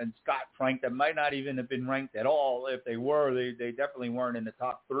and Scott Frank that might not even have been ranked at all. If they were, they definitely weren't in the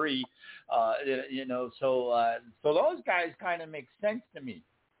top 3. So those guys kind of make sense to me.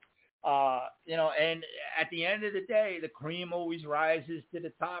 And at the end of the day, the cream always rises to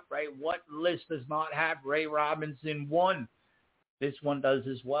the top, right? What list does not have Ray Robinson 1? This one does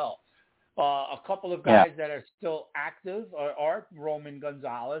as well. A couple of guys that are still active are Roman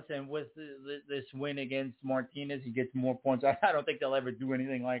Gonzalez, and with this win against Martinez, he gets more points. I don't think they'll ever do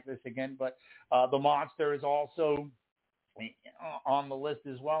anything like this again, but the Monster is also on the list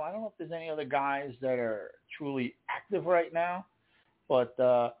as well. I don't know if there's any other guys that are truly active right now, but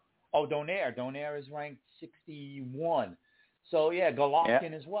Donaire. Donaire is ranked 61. So,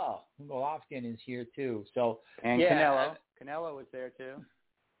 Golovkin as well. Golovkin is here, too. So, and Canelo. Canelo was there, too.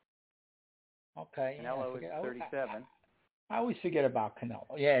 Okay. Canelo is 37. I always forget about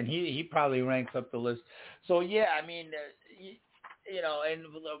Canelo. Yeah, and he probably ranks up the list. So, I mean, and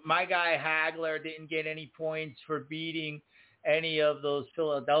my guy Hagler didn't get any points for beating any of those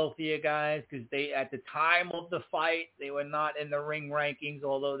Philadelphia guys because they, at the time of the fight, they were not in the ring rankings,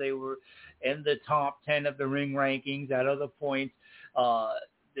 although they were in the top 10 of the ring rankings at other points.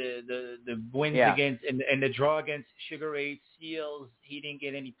 The wins against and the draw against Sugar Ray Seals, he didn't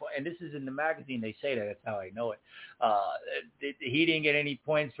get any points. And this is in the magazine. They say that. That's how I know it. He didn't get any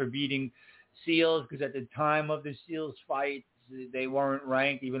points for beating Seals because at the time of the Seals fight, they weren't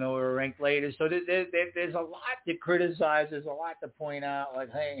ranked, even though we were ranked later. So there's a lot to criticize. There's a lot to point out.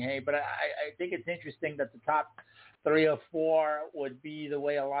 Like, hey. But I think it's interesting that the top 3 or 4 would be the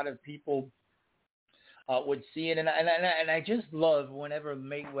way a lot of people would see it. And I just love whenever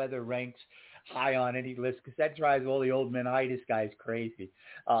Mayweather ranks high on any list because that drives all the old menitis guys crazy.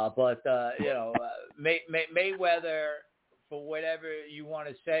 Mayweather, for whatever you want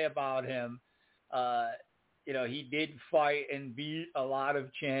to say about him, he did fight and beat a lot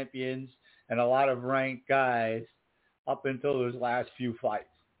of champions and a lot of ranked guys up until those last few fights.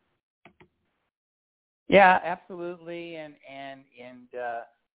 Yeah, absolutely. And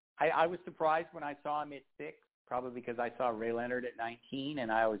I was surprised when I saw him at 6, probably because I saw Ray Leonard at 19,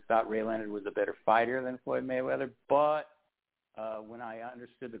 and I always thought Ray Leonard was a better fighter than Floyd Mayweather. But when I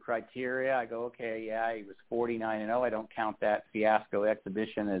understood the criteria, I go, okay, he was 49-0. I don't count that fiasco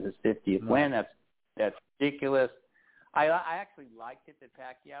exhibition as his 50th win. That's ridiculous. I actually liked it that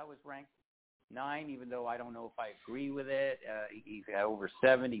Pacquiao was ranked 9, even though I don't know if I agree with it. He's got over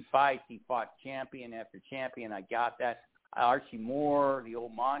 70 fights. He fought champion after champion. I got that. Archie Moore, the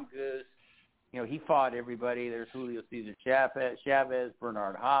old Mongoose, he fought everybody. There's Julio Cesar Chavez,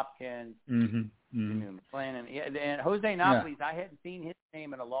 Bernard Hopkins, McClellan, and Jose Napoles. I hadn't seen his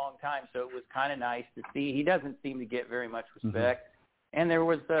name in a long time, so it was kind of nice to see. He doesn't seem to get very much respect. And there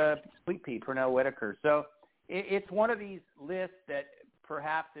was Sweet Pea, Pernell Whitaker. So it's one of these lists that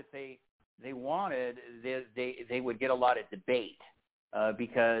perhaps if they wanted, they would get a lot of debate.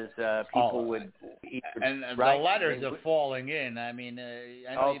 because people would and the letters are falling in. I mean,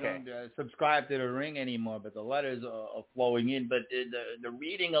 I know you don't subscribe to the Ring anymore, but the letters are flowing in. But the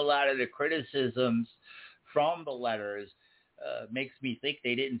reading a lot of the criticisms from the letters makes me think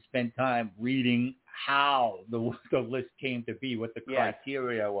they didn't spend time reading how the list came to be, what the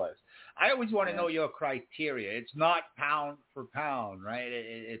criteria was. I always want to know your criteria. It's not pound for pound, right?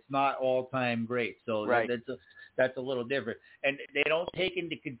 It's not all-time great. So that's a little different. And they don't take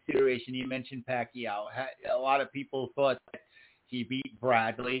into consideration, you mentioned Pacquiao. A lot of people thought that he beat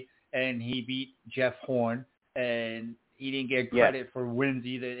Bradley and he beat Jeff Horn, and he didn't get credit for wins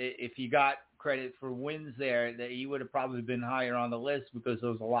either. If he got credit for wins there, that he would have probably been higher on the list because there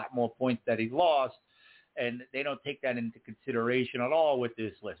was a lot more points that he lost. And they don't take that into consideration at all with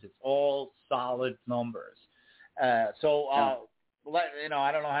this list. It's all solid numbers. I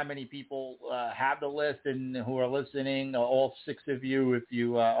don't know how many people have the list and who are listening, all 6 of you, if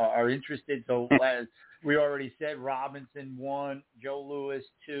you are interested. So as we already said, Robinson 1, Joe Louis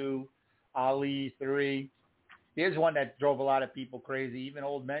 2, Ali 3. Here's one that drove a lot of people crazy, even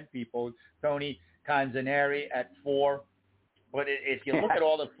old men people, Tony Canzaneri at 4. But if you look at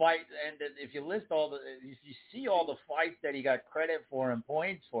all the fights, and if you list if you see all the fights that he got credit for and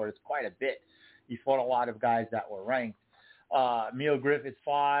points for, it's quite a bit. He fought a lot of guys that were ranked. Emil Griffith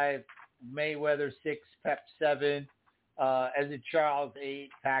 5, Mayweather 6, Pep 7, Ezzard Charles 8,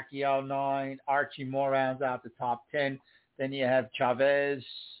 Pacquiao 9, Archie Moore rounds out the top 10. Then you have Chavez.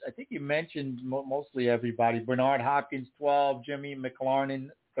 I think you mentioned mostly everybody. Bernard Hopkins 12, Jimmy McLarnin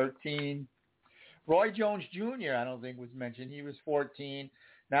 13. Roy Jones Jr., I don't think was mentioned. He was 14.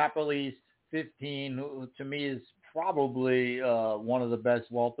 Napoli's 15, who to me is probably one of the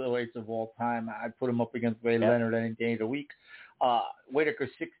best welterweights of all time. I'd put him up against Ray Leonard any day of the week. Whitaker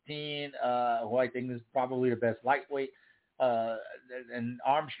 16, who I think is probably the best lightweight. And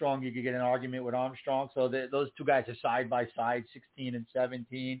Armstrong, you could get an argument with Armstrong. So those two guys are side by side, 16 and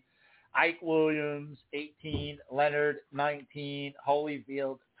 17. Ike Williams, 18. Leonard, 19.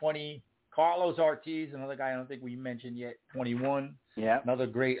 Holyfield, 20. Carlos Ortiz, another guy I don't think we mentioned yet, 21. Yeah. Another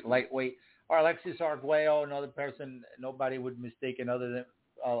great lightweight. Alexis Arguello, another person nobody would mistake another than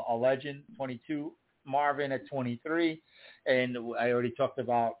a legend, 22. Marvin at 23. And I already talked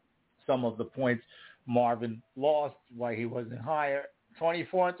about some of the points Marvin lost, why he wasn't higher.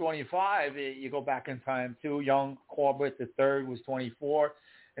 24 and 25, you go back in time too. Young Corbett III was 24,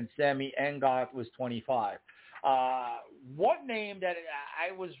 and Sammy Engot was 25. One name that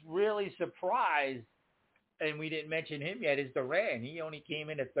I was really surprised, and we didn't mention him yet, is Duran. He only came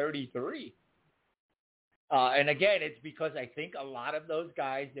in at 33. And again, it's because I think a lot of those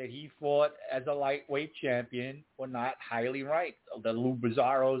guys that he fought as a lightweight champion were not highly ranked. The Lou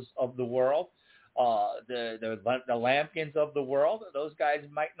Bizarros of the world, the Lampkins of the world, those guys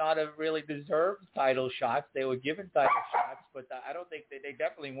might not have really deserved title shots. They were given title shots, but I don't think they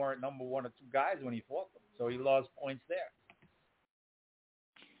definitely weren't number 1 or 2 guys when he fought them. So he lost points there.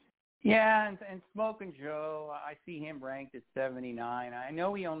 Yeah, and Smokin' Joe, I see him ranked at 79. I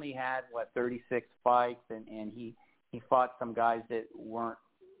know he only had, 36 fights, and he fought some guys that weren't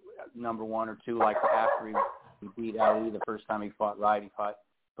number 1 or 2, like after he beat Ali the first time he fought Wright. He fought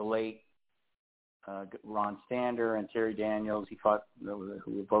the late Ron Stander and Terry Daniels. He fought,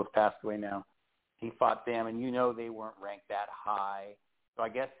 who both passed away now. He fought them, and they weren't ranked that high. So I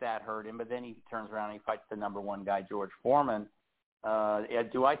guess that hurt him. But then he turns around and he fights the number 1 guy, George Foreman.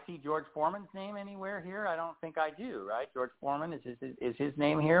 Do I see George Foreman's name anywhere here? I don't think I do, right? George Foreman, is his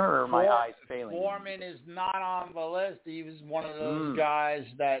name here, or are my eyes failing? Foreman is not on the list. He was one of those guys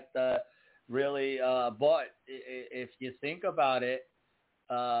that really, but if you think about it,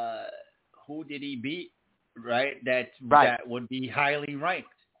 who did he beat, right? That would be highly ranked,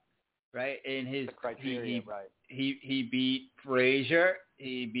 right? In his criteria, he beat Frazier,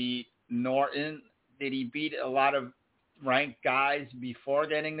 he beat Norton. Did he beat a lot of ranked guys before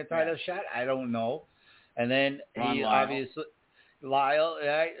getting the title shot? I don't know. And then he obviously Lyle,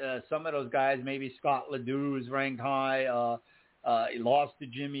 some of those guys, maybe Scott Ledoux was ranked high. He lost to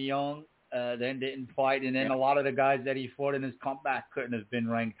Jimmy Young, then didn't fight, and then a lot of the guys that he fought in his comeback couldn't have been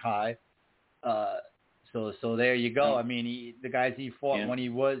ranked high. So there you go. I mean, the guys he fought when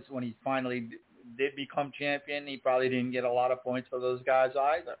he finally did become champion, he probably didn't get a lot of points for those guys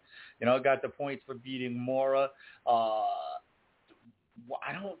either. Got the points for beating Mora.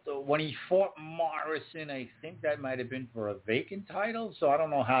 When he fought Morrison, I think that might have been for a vacant title, so I don't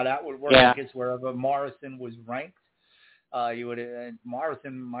know how that would work. I guess wherever Morrison was ranked, You would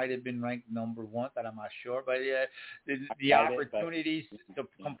Morrison might have been ranked number 1, but I'm not sure. But the opportunities to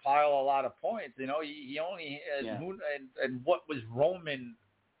compile a lot of points. You know, he only and what was Roman?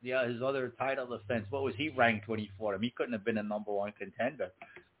 His other title defense. What was he ranked when he fought him? He couldn't have been a number 1 contender.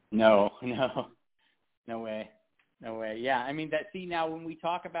 No way. Yeah, I mean now when we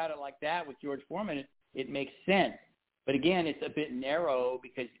talk about it like that with George Foreman, it makes sense. But again, it's a bit narrow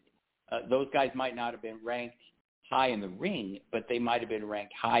because those guys might not have been ranked high in the ring, but they might have been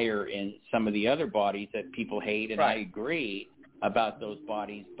ranked higher in some of the other bodies that people hate, and I agree about those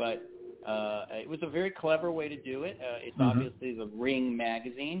bodies. But it was a very clever way to do it. It's obviously the Ring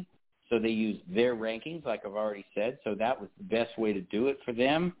magazine, so they used their rankings, like I've already said. So that was the best way to do it for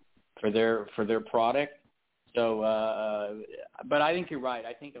them, for their product. So, but I think you're right.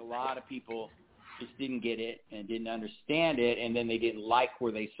 I think a lot of people just didn't get it and didn't understand it, and then they didn't like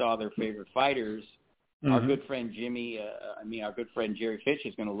where they saw their favorite fighters. Our good friend our good friend Jerry Fitch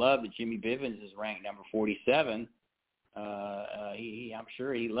is going to love that Jimmy Bivens is ranked number 47. I'm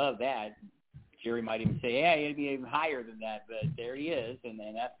sure he loved that. Jerry might even say, "Yeah, he'd be even higher than that," but there he is, and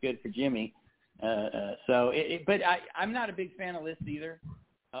that's good for Jimmy. But I'm not a big fan of lists either.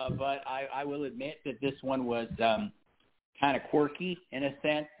 But I will admit that this one was kind of quirky in a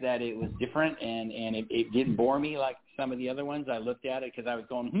sense that it was different, and it didn't bore me like some of the other ones. I looked at it because I was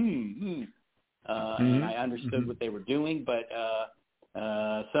going, and I understood what they were doing, but.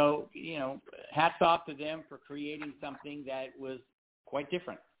 So, you know, hats off to them for creating something that was quite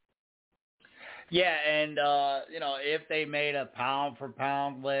different. Yeah, and, you know, if they made a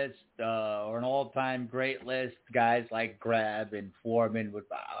pound-for-pound list or an all-time great list, guys like Grab and Foreman would,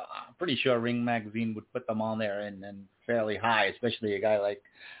 I'm pretty sure Ring Magazine would put them on there and fairly high, especially a guy like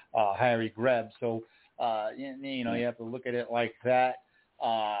Harry Greb. So, you know, you have to look at it like that.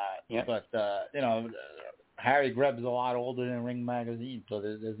 But, you know, Harry Greb's a lot older than Ring Magazine, so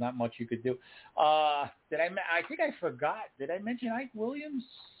there's not much you could do. I think I forgot. Did I mention Ike Williams?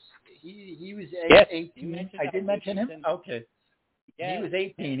 He was 18. I did mention him? Okay. Yeah. He was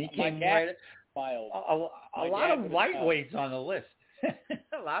 18. He came right. A lot of lightweights on the list.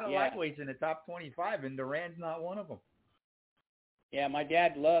 A lot of lightweights in the top 25, and Duran's not one of them. Yeah, my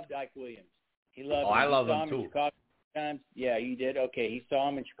dad loved Ike Williams. He loved him. I love him too. Chicago times. Yeah, you did? Okay. He saw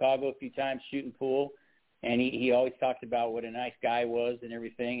him in Chicago a few times shooting pool, and he always talked about what a nice guy was and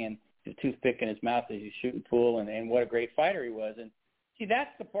everything, and the toothpick in his mouth as he's shooting pool, and what a great fighter he was. And see,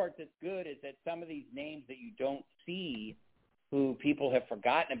 that's the part that's good, is that some of these names that you don't see, who people have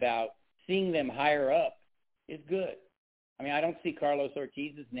forgotten about, seeing them higher up is good. I mean, I don't see Carlos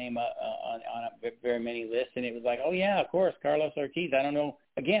Ortiz's name on very many lists, and it was like, oh, yeah, of course, Carlos Ortiz. I don't know.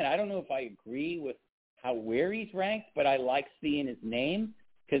 Again, I don't know if I agree with where he's ranked, but I like seeing his name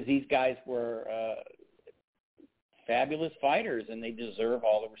because these guys were fabulous fighters, and they deserve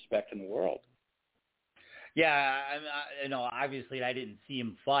all the respect in the world. Yeah, you know, obviously I didn't see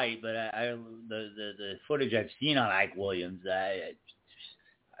him fight, but the footage I've seen on Ike Williams, it's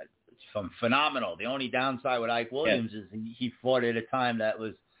phenomenal. The only downside with Ike Williams is he fought at a time that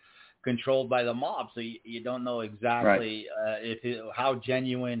was controlled by the mob, so you don't know exactly how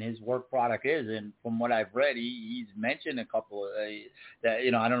genuine his work product is. And from what I've read, he's mentioned a couple of that,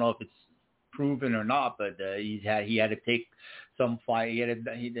 you know, I don't know if it's proven or not, but he had to take some fight. He had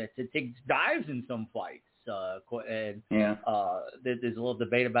to take dives in some fights. There's a little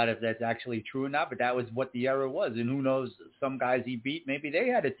debate about if that's actually true or not, but that was what the era was. And who knows, some guys he beat, maybe they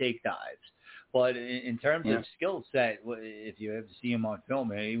had to take dives. But in terms of skill set, if you ever see him on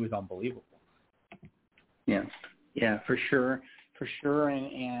film, he was unbelievable. Yeah, for sure.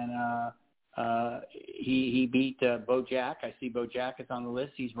 And he beat Bo Jack. I see Bo Jack is on the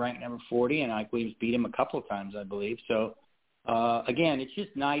list. He's ranked number 40, and Ike Williams beat him a couple of times, I believe. So, again, it's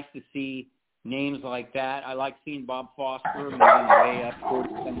just nice to see names like that. I like seeing Bob Foster moving way up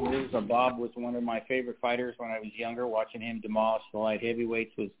 40-some years. Bob was one of my favorite fighters when I was younger. Watching him demolish the light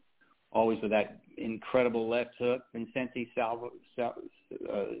heavyweights was always with that incredible left hook. Vincente Saldivar,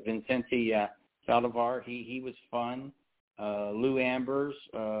 he was fun. Lou Ambers,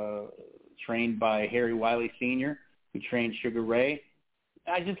 trained by Harry Wiley Sr., who trained Sugar Ray.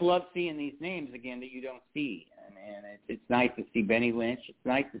 I just love seeing these names again that you don't see, and it's nice to see Benny Lynch. It's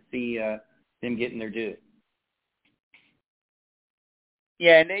nice to see them getting their due.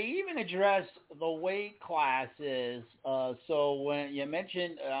 Yeah, and they even address the weight classes. So when you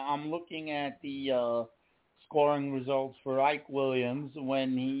mentioned, I'm looking at the scoring results for Ike Williams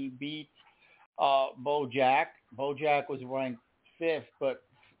when he beat Bo Jack. Bo Jack was ranked 5th, but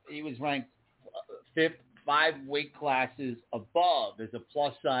he was ranked 5th, 5 weight classes above, there's a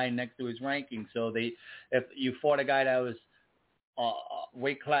plus sign next to his ranking. So if you fought a guy that was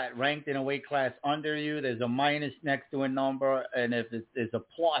weight class ranked in a weight class under you, there's a minus next to a number, and if there's a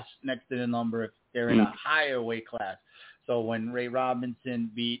plus next to the number if they're in a higher weight class. So when Ray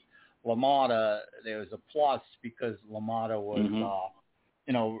Robinson beat LaMotta, there was a plus because LaMotta was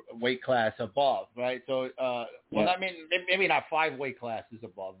weight class above, right? So I mean, maybe not 5 weight classes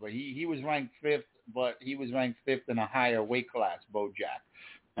above, but he was ranked 5th, but he was ranked 5th in a higher weight class,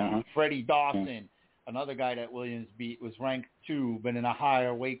 Bojack. Freddie Dawson, another guy that Williams beat, was ranked 2, but in a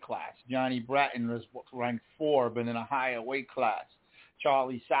higher weight class. Johnny Bratton was ranked 4, but in a higher weight class.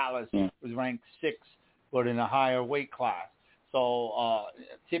 Charlie Salas was ranked 6, but in a higher weight class. So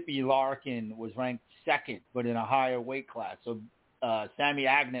Tippy Larkin was ranked 2nd, but in a higher weight class. So Sammy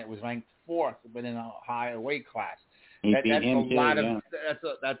Agnett was ranked 4th, but in a higher weight class. That's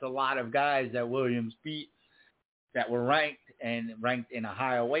a lot of guys that Williams beat that were ranked in a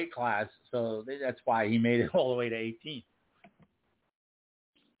higher weight class. So that's why he made it all the way to 18.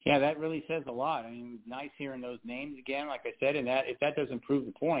 Yeah, that really says a lot. I mean, nice hearing those names again. Like I said, and that if that doesn't prove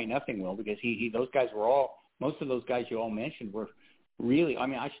the point, nothing will, because those guys were most of those guys you all mentioned were really, I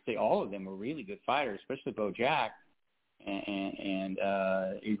mean, I should say all of them were really good fighters, especially Bojack. And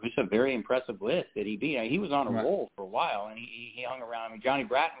it was a very impressive list that he beat. He was on a roll for a while, and he hung around. I mean, Johnny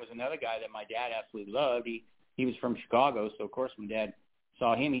Bratton was another guy that my dad absolutely loved. He was from Chicago, so of course my dad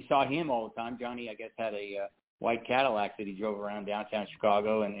saw him. He saw him all the time. Johnny, I guess, had a white Cadillac that he drove around downtown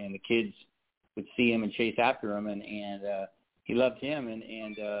Chicago, and the kids would see him and chase after him, and he loved him. And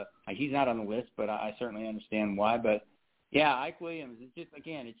he's not on the list, but I certainly understand why. But yeah, Ike Williams,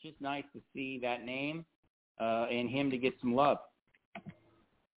 it's just nice to see that name. And him to get some love.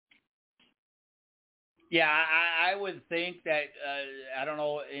 Yeah, I would think that, I don't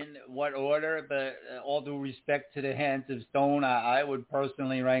know in what order, but all due respect to the hands of stone, I would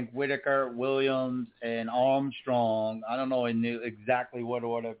personally rank Whitaker, Williams, and Armstrong. I don't know in exactly what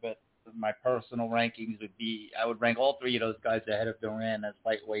order, but my personal rankings would be, I would rank all 3 of those guys ahead of Duran as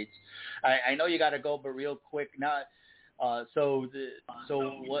lightweights. I know you got to go, but real quick, now. So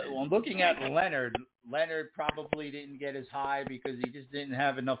I'm looking at Leonard. Leonard probably didn't get as high because he just didn't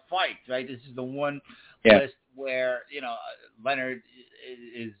have enough fights, right? This is the one list where, Leonard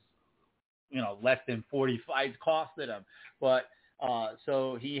is, less than 40 fights costed him. But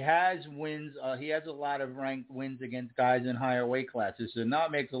so he has wins. He has a lot of ranked wins against guys in higher weight classes. So now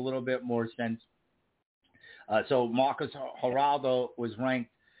it makes a little bit more sense. So Marcos Geraldo was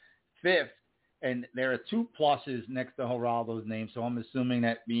ranked 5th. And there are 2 pluses next to Geraldo's name, so I'm assuming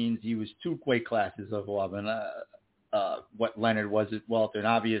that means he was 2 weight classes above what Leonard was at welter, and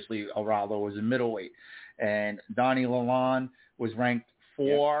obviously Geraldo was a middleweight. And Donnie Lalonde was ranked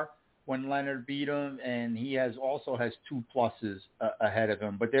 4 when Leonard beat him, and he also has 2 pluses ahead of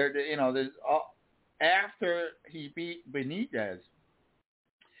him. But there's after he beat Benitez,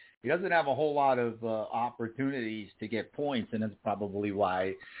 he doesn't have a whole lot of opportunities to get points, and that's probably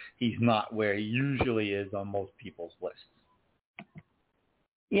why he's not where he usually is on most people's lists.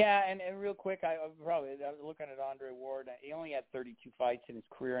 Yeah, and real quick, I was looking at Andre Ward. He only had 32 fights in his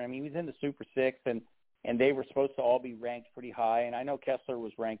career. I mean, he was in the Super 6, and they were supposed to all be ranked pretty high. And I know Kessler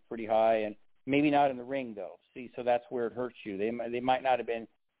was ranked pretty high, and maybe not in the ring though. See, so that's where it hurts you. They might not have been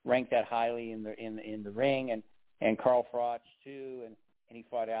ranked that highly in the ring, and Carl Froch too, and he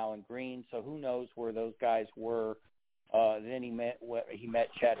fought Alan Green, so who knows where those guys were. Then he met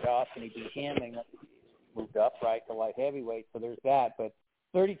Chad Dawson, he beat him, and moved up right to light heavyweight. So there's that. But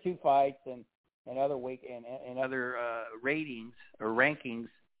 32 fights and other weight and other ratings or rankings.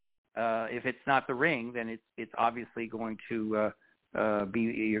 If it's not the ring, then it's obviously going to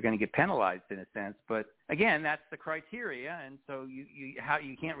you're going to get penalized in a sense. But again, that's the criteria, and so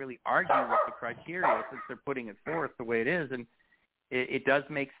you can't really argue with the criteria since they're putting it forth the way it is, and it does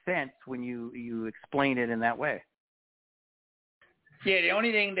make sense when you explain it in that way. Yeah, the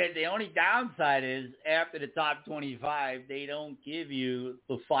only downside is after the top 25, they don't give you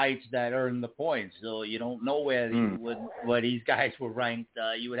the fights that earn the points, so you don't know where these guys were ranked.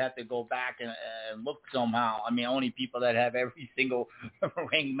 You would have to go back and look somehow. I mean, only people that have every single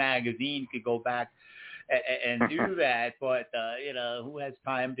Ring magazine could go back and do that, but who has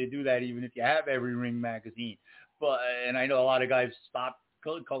time to do that even if you have every Ring magazine? And I know a lot of guys stopped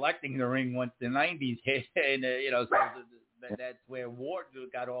collecting the Ring once the 90s hit, and so that's where Ward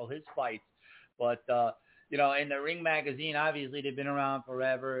got all his fights. But in the Ring magazine, obviously they've been around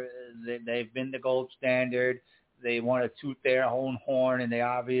forever. They've been the gold standard. They want to toot their own horn, and they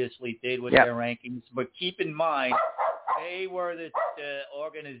obviously did with their rankings. But keep in mind, they were the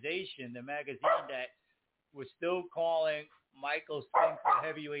organization, the magazine that was still calling Michael's thankful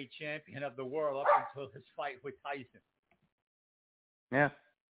heavyweight champion of the world up until his fight with Tyson. Yeah.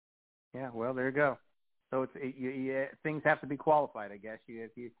 Yeah, well, there you go. So things have to be qualified, I guess.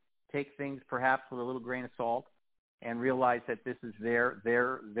 You take things perhaps with a little grain of salt and realize that this is their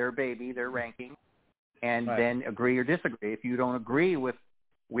baby, their ranking, and then agree or disagree. If you don't agree with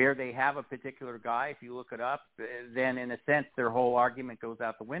where they have a particular guy, if you look it up, then in a sense their whole argument goes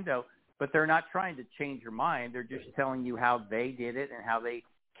out the window. But they're not trying to change your mind. They're just telling you how they did it and how they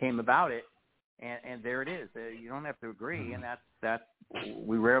came about it. And there it is. You don't have to agree, and that's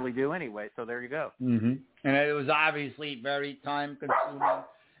we rarely do anyway. So there you go. Mm-hmm. And it was obviously very time-consuming.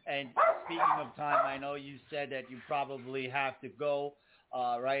 And speaking of time, I know you said that you probably have to go.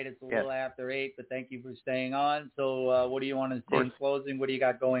 Right? It's a little after 8, but thank you for staying on. So what do you want to say in closing? What do you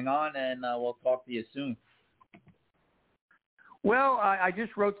got going on? And we'll talk to you soon. Well, I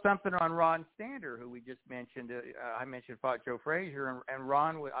just wrote something on Ron Stander, who we just mentioned. I mentioned fought Joe Frazier, and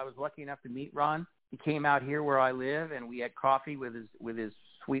Ron. I was lucky enough to meet Ron. He came out here where I live, and we had coffee with his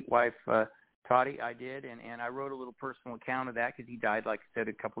sweet wife Toddy. I did, and I wrote a little personal account of that because he died, like I said,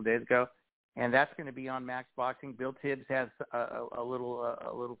 a couple of days ago, and that's going to be on Max Boxing. Bill Tibbs has a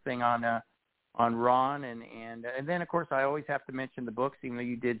little thing on Ron, and then of course I always have to mention the books, even though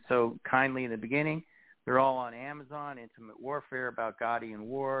you did so kindly in the beginning. They're all on Amazon, Intimate Warfare about Gotti and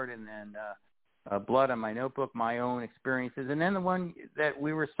Ward, and then Blood on My Notebook, My Own Experiences. And then the one that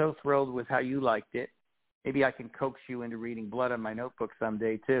we were so thrilled with how you liked it. Maybe I can coax you into reading Blood on My Notebook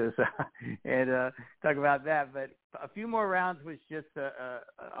someday, too, so, and talk about that. But a few more rounds was just a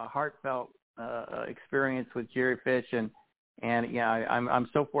heartfelt experience with Jerry Fish. And yeah, I'm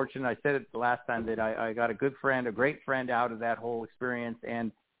so fortunate. I said it the last time that I got a good friend, a great friend out of that whole experience.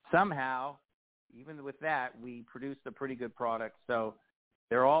 And somehow, even with that, we produced a pretty good product. So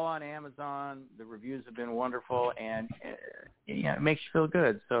they're all on Amazon. The reviews have been wonderful, and yeah, it makes you feel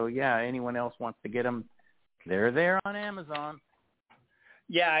good. So yeah, anyone else wants to get them, they're there on Amazon.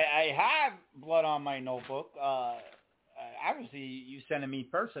 Yeah, I have Blood on My Notebook. Obviously, you sent it me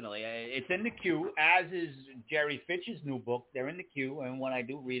personally. It's in the queue, as is Jerry Fitch's new book. They're in the queue, and when I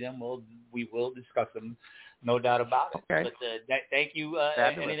do read them, we will discuss them, no doubt about it. Okay. But thank you.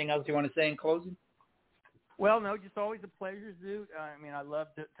 Anything else you want to say in closing? Well, no, just always a pleasure, Zute. I mean, I love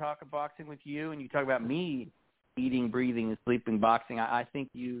to talk boxing with you, and you talk about me eating, breathing, and sleeping boxing. I think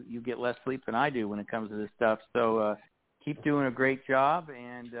you get less sleep than I do when it comes to this stuff. So keep doing a great job,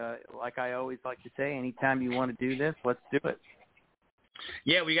 and like I always like to say, anytime you want to do this, let's do it.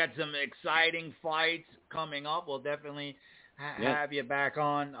 Yeah, we got some exciting fights coming up. We'll definitely have you back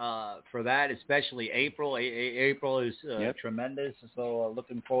on for that, especially April. April is tremendous, so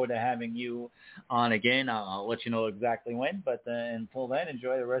looking forward to having you on again. I'll let you know exactly when, but until then,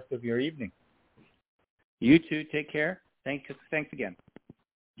 enjoy the rest of your evening. You too. Take care. Thanks again.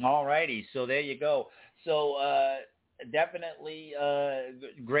 All righty. So there you go. So definitely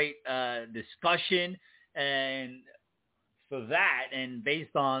great discussion, and for that, and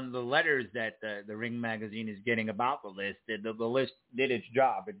based on the letters that the Ring Magazine is getting about the list, the list did its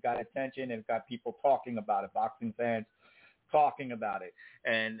job. It got attention. It got people talking about it, boxing fans talking about it.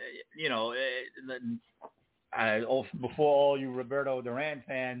 And, you know, before all you Roberto Duran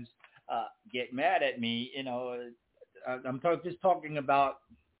fans get mad at me, you know, I'm just talking about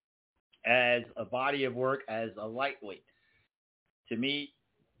as a body of work, as a lightweight. To me,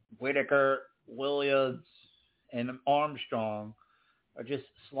 Whitaker, Williams, and Armstrong are just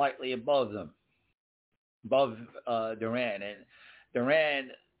slightly above them, above Duran. And Duran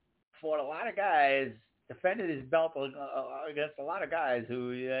fought a lot of guys, defended his belt against a lot of guys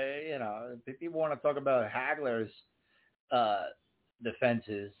who, you know, if people want to talk about Hagler's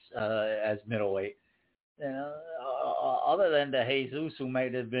defenses as middleweight, you know, other than the Jesus, who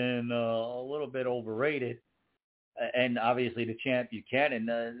might have been a little bit overrated, and obviously the champ Buchanan,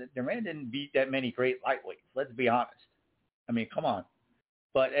 Duran didn't beat that many great lightweights. Let's be honest. I mean, come on.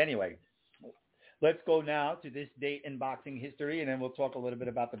 But anyway, let's go now to this date in boxing history, and then we'll talk a little bit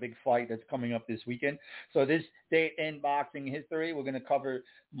about the big fight that's coming up this weekend. So this date in boxing history, we're going to cover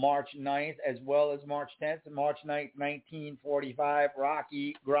March 9th as well as March 10th. March 9th, 1945,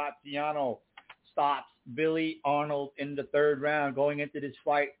 Rocky Graziano stops Billy Arnold in the third round. Going into this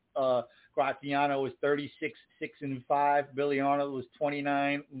fight, Graziano was 36-6-5. Billy Arnold was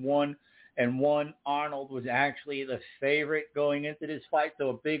 29-1-1. Arnold was actually the favorite going into this fight, so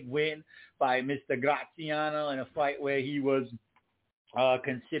a big win by Mr. Graziano in a fight where he was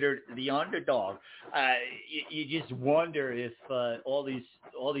considered the underdog. You just wonder if all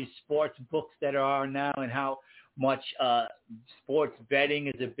these sports books that are now and how much sports betting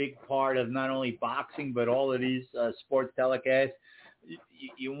is a big part of not only boxing but all of these sports telecasts.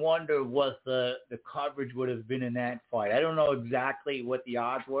 You wonder what the coverage would have been in that fight. I don't know exactly what the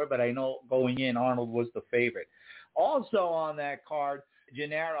odds were, but I know going in, Arnold was the favorite. Also on that card,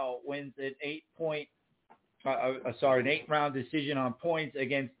 Gennaro wins an 8-round decision on points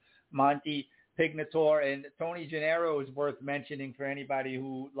against Monty Pignator. And Tony Gennaro is worth mentioning for anybody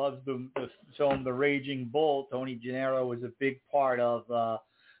who loves the film The Raging Bull. Tony Gennaro was a big part of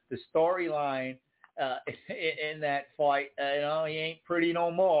the storyline in that fight. He ain't pretty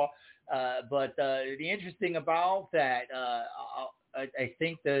no more. But the interesting about that, I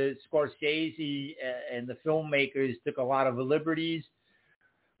think the Scorsese and the filmmakers took a lot of liberties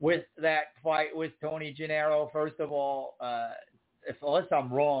with that fight with Tony Gennaro. First of all, unless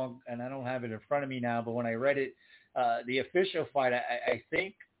I'm wrong, and I don't have it in front of me now, but when I read it, the official fight, I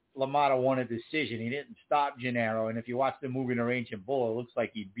think LaMotta won a decision. He didn't stop Gennaro, and if you watch the movie The Raging Bull, it looks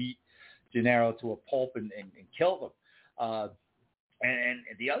like he beat Gennaro to a pulp and killed him. And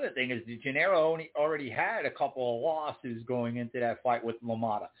the other thing is that Gennaro already had a couple of losses going into that fight with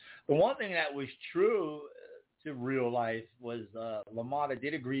LaMotta. The one thing that was true to real life was LaMotta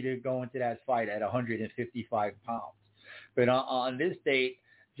did agree to go into that fight at 155 pounds. But on this date,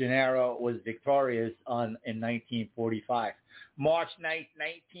 Gennaro was victorious in 1945. March 9th,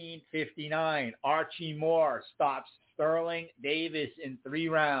 1959, Archie Moore stops Sterling Davis in 3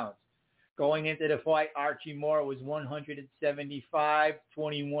 rounds. Going into the fight, Archie Moore was 175,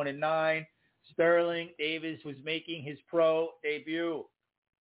 21-9. Sterling Davis was making his pro debut.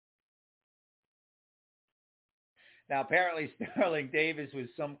 Now, apparently, Sterling Davis was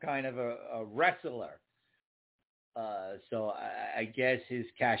some kind of a wrestler. So I guess his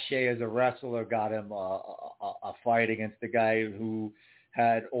cachet as a wrestler got him a fight against the guy who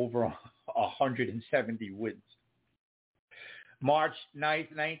had over 170 wins. March 9th,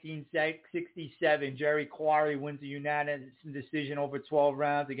 1967, Jerry Quarry wins a unanimous decision over 12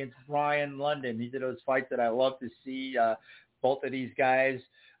 rounds against Brian London. These are those fights that I love to see. Both of these guys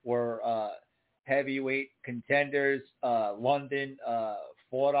were heavyweight contenders. London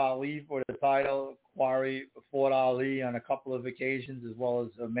fought Ali for the title. Quarry fought Ali on a couple of occasions, as well as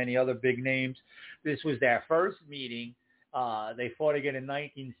many other big names. This was their first meeting. They fought again in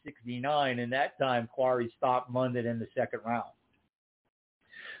 1969, and that time Quarry stopped London in the second round.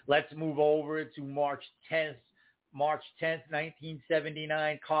 Let's move over to March 10th. March 10th,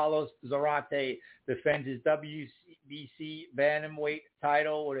 1979, Carlos Zarate defends his WBC bantamweight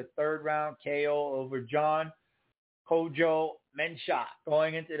title with a third-round KO over John Kojo Mensah.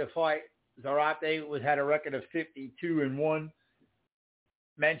 Going into the fight, Zarate had a record of 52-1.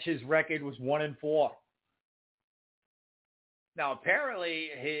 Mensah's record was 1-4. Now, apparently,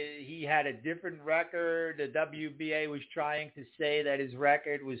 he had a different record. The WBA was trying to say that his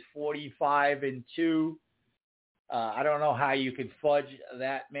record was 45-2. I don't know how you could fudge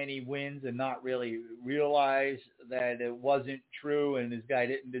that many wins and not really realize that it wasn't true and this guy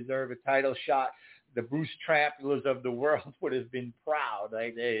didn't deserve a title shot. The Bruce Tramplers of the world would have been proud.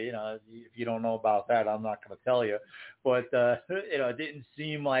 If you don't know about that, I'm not going to tell you. But, it didn't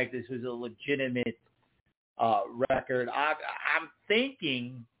seem like this was a legitimate record. I'm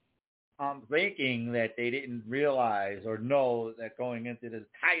thinking that they didn't realize or know that going into the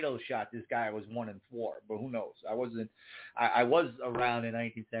title shot, this guy was 1-4. But who knows? I was around in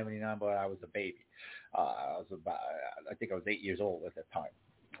 1979, but I was a baby. I think I was 8 years old at that time.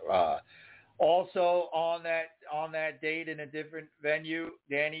 Also on that date in a different venue,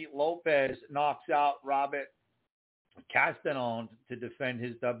 Danny Lopez knocks out Robert Castanon to defend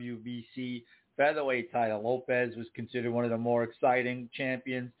his WBC featherweight title. Lopez was considered one of the more exciting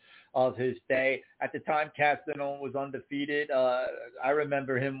champions of his day. At the time, Castanon was undefeated. I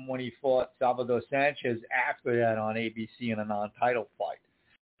remember him when he fought Salvador Sanchez after that on ABC in a non-title fight.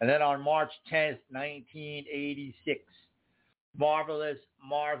 And then on March 10th, 1986, Marvelous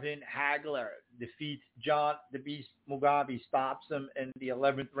Marvin Hagler defeats John the Beast Mugabe, stops him in the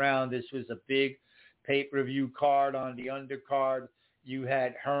 11th round. This was a big pay-per-view card. On the undercard, you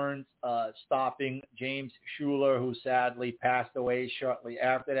had Hearns stopping James Schuler, who sadly passed away shortly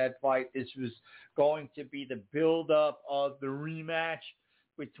after that fight. This was going to be the build-up of the rematch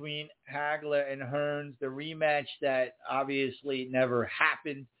between Hagler and Hearns, the rematch that obviously never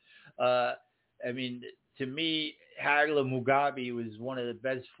happened. To me, Hagler-Mugabe was one of the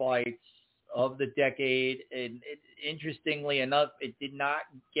best fights of the decade, and interestingly enough, it did not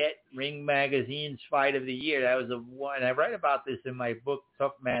get Ring Magazine's Fight of the Year. That was and I write about this in my book,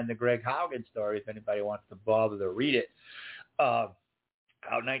 Tough Man, the Greg Haugen Story, if anybody wants to bother to read it.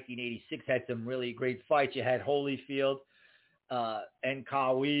 how 1986 had some really great fights. You had Holyfield and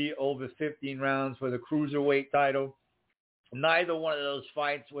Kawi over 15 rounds for the cruiserweight title. Neither one of those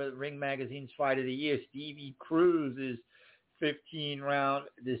fights were Ring Magazine's Fight of the Year. Stevie Cruz's 15-round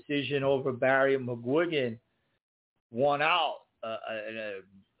decision over Barry McGuigan won out an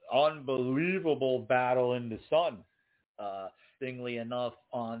unbelievable battle in the sun. Interestingly enough,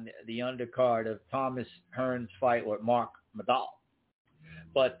 on the undercard of Thomas Hearn's fight with Mark Madal.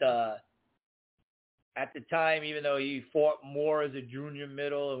 But at the time, even though he fought more as a junior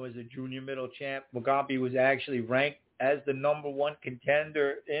middle and was a junior middle champ, Mugabe was actually ranked as the number one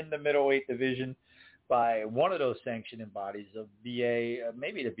contender in the middleweight division by one of those sanctioning bodies of BA,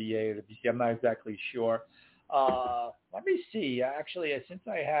 maybe the BA or the BC. I'm not exactly sure. Let me see. Actually, since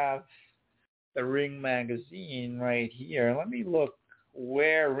I have the Ring Magazine right here, let me look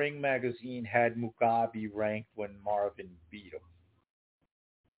where Ring Magazine had Mugabe ranked when Marvin beat him.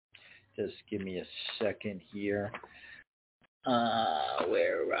 Just give me a second here.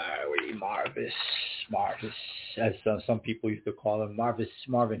 Where are we? Marvis, as some people used to call him,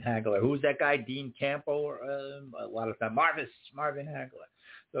 Marvin Hagler. Who's that guy? Dean Campo? A lot of time. Marvin Hagler.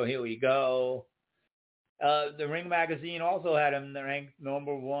 So here we go. The Ring Magazine also had him ranked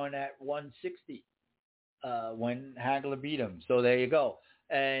number one at 160 when Hagler beat him. So there you go.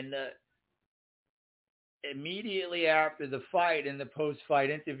 And immediately after the fight, in the post-fight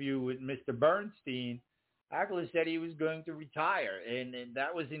interview with Mr. Bernstein, Hagler said he was going to retire, and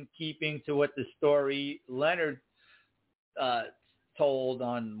that was in keeping to what the story Leonard told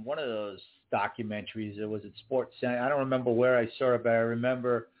on one of those documentaries. It was at Sports Center. I don't remember where I saw it, but I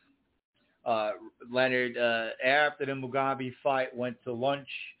remember Leonard, after the Mugabe fight, went to lunch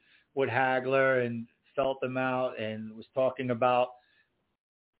with Hagler and felt him out and was talking about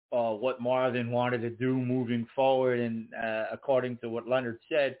what Marvin wanted to do moving forward. And according to what Leonard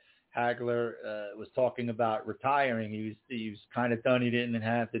said, Hagler was talking about retiring. He was kind of done. He didn't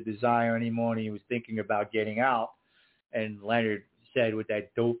have the desire anymore, and he was thinking about getting out. And Leonard said with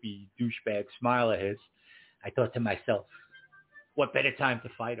that dopey douchebag smile of his, I thought to myself, what better time to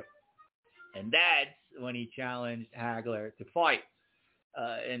fight him? And that's when he challenged Hagler to fight.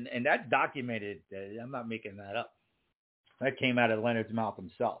 And that's documented. I'm not making that up. That came out of Leonard's mouth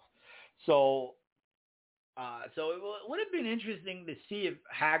himself. So it would have been interesting to see if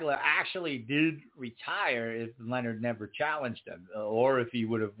Hagler actually did retire if Leonard never challenged him, or if he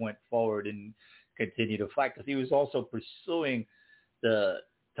would have went forward and continued to fight, because he was also pursuing the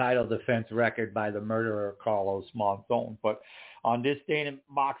title defense record by the murderer Carlos Monzon. But on this day in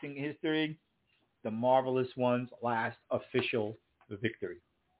boxing history, the Marvelous One's last official victory.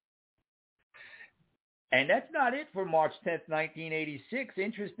 And that's not it for March 10th, 1986.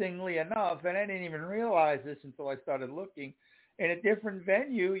 Interestingly enough, and I didn't even realize this until I started looking, in a different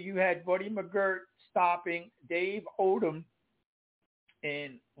venue, you had Buddy McGirt stopping Dave Odom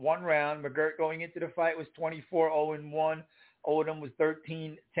in one round. McGirt going into the fight was 24-0-1. Odom was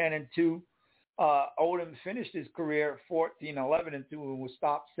 13-10-2. Odom finished his career 14-11-2 and was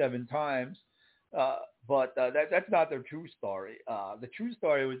stopped 7 times. But that's not the true story. The true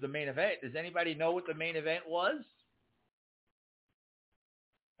story was the main event. Does anybody know what the main event was?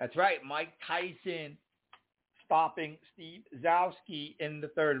 That's right. Mike Tyson stopping Steve Zowski in the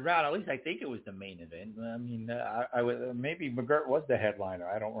 3rd round. At least I think it was the main event. I mean, maybe McGirt was the headliner.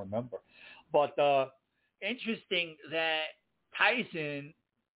 I don't remember. But interesting that Tyson,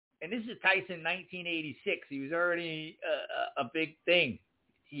 and this is Tyson 1986. He was already a big thing.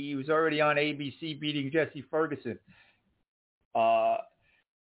 He was already on ABC beating Jesse Ferguson.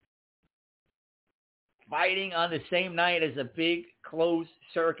 Fighting on the same night as a big closed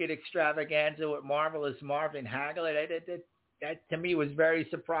circuit extravaganza with Marvelous Marvin Hagler. That to me was very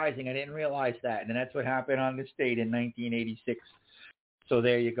surprising. I didn't realize that. And that's what happened on this date in 1986. So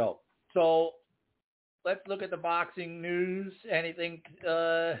there you go. So let's look at the boxing news. Anything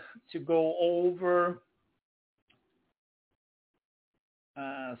to go over?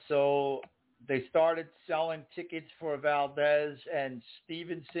 So they started selling tickets for Valdez and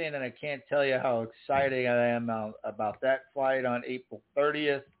Stevenson, and I can't tell you how excited I am about that fight on April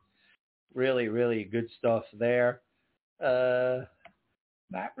 30th. Really, really good stuff there.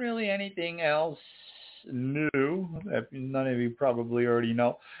 Not really anything else new. None of you probably already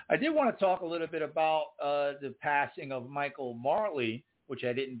know. I did want to talk a little bit about the passing of Michael Marley, which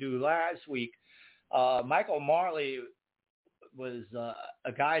I didn't do last week. Michael Marley was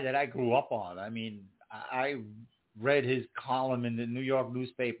a guy that I grew up on. I mean, I read his column in the New York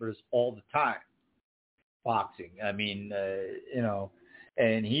newspapers all the time. Boxing. I mean,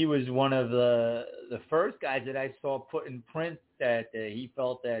 And he was one of the first guys that I saw put in print that he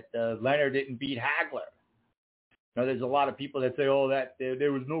felt that Leonard didn't beat Hagler. Now, there's a lot of people that say, that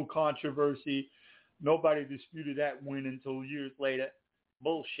there was no controversy. Nobody disputed that win until years later.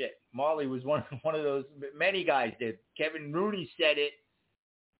 Bullshit. Marley was one of those. Many guys did. Kevin Rooney said it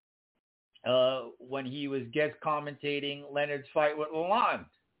when he was guest commentating Leonard's fight with Lalonde.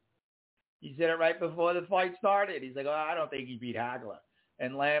 He said it right before the fight started. He's like, I don't think he beat Hagler.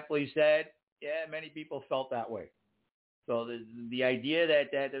 And Lampley said, yeah, many people felt that way. So the idea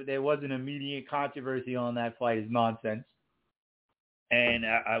that there wasn't immediate controversy on that fight is nonsense. And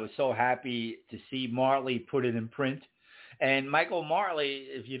I was so happy to see Marley put it in print. And Michael Marley,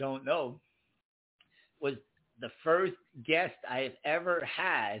 if you don't know, was the first guest I have ever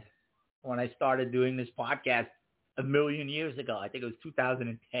had when I started doing this podcast a million years ago. I think it was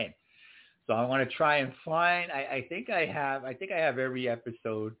 2010. So I want to try and find. I think I have every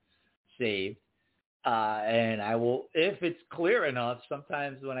episode saved, and I will, if it's clear enough.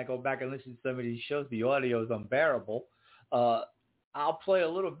 Sometimes when I go back and listen to some of these shows, the audio is unbearable. I'll play a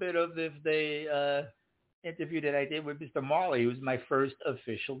little bit of the interview that I did with Mr. Marley, who was my first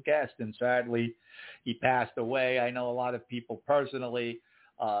official guest, and sadly, he passed away. I know a lot of people personally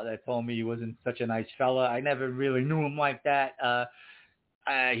that told me he wasn't such a nice fella. I never really knew him like that.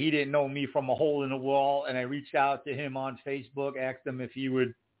 He didn't know me from a hole in the wall, and I reached out to him on Facebook, asked him if he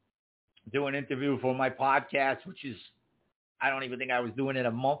would do an interview for my podcast, which is, I don't even think I was doing it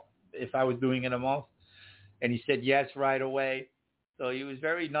a month, if I was doing it a month. And he said yes right away. So he was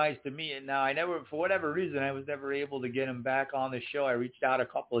very nice to me. And now for whatever reason, I was never able to get him back on the show. I reached out a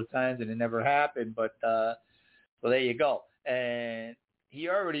couple of times and it never happened. But so there you go. And he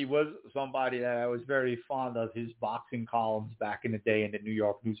already was somebody that I was very fond of, his boxing columns back in the day in the New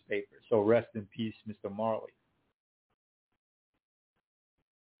York newspaper. So rest in peace, Mr. Marley.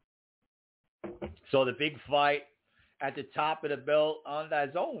 So the big fight at the top of the belt on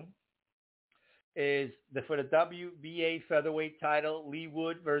that zone is for the WBA featherweight title, Leigh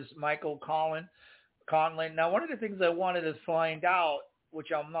Wood versus Michael Conlan. Now, one of the things I wanted to find out,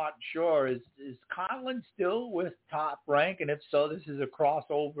 which I'm not sure, is Conlan still with Top Rank? And if so, this is a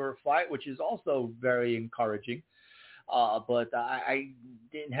crossover fight, which is also very encouraging. But I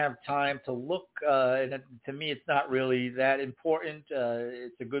didn't have time to look. And to me, it's not really that important.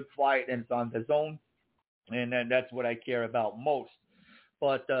 It's a good fight, and it's on the zone. And that's what I care about most.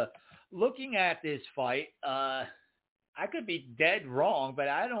 But looking at this fight, I could be dead wrong, but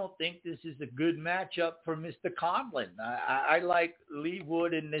I don't think this is a good matchup for Mr. Conlan. I like Leigh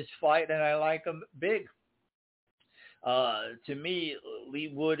Wood in this fight, and I like him big. To me,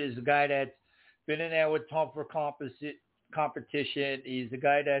 Leigh Wood is a guy that's been in there with tougher competition. He's a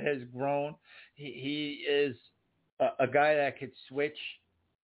guy that has grown. He is a guy that could switch.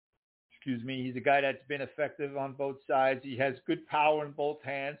 He's a guy that's been effective on both sides. He has good power in both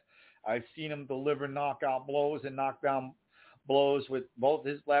hands. I've seen him deliver knockout blows and knockdown blows with both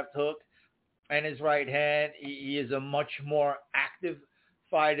his left hook and his right hand. He is a much more active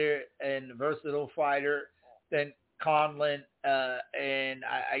fighter and versatile fighter than Conlan. And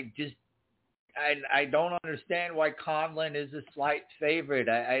I don't understand why Conlan is a slight favorite.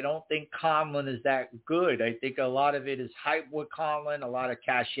 I don't think Conlan is that good. I think a lot of it is hype with Conlan, a lot of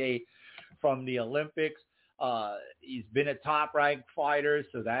cachet from the Olympics. He's been a top-ranked fighter,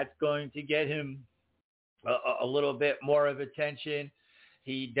 so that's going to get him a little bit more of attention.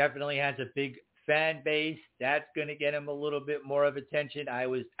 He definitely has a big fan base. That's going to get him a little bit more of attention. I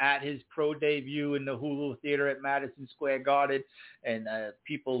was at his pro debut in the Hulu Theater at Madison Square Garden, and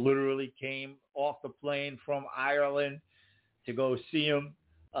people literally came off the plane from Ireland to go see him.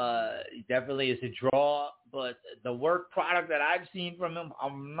 He definitely is a draw, but the work product that I've seen from him,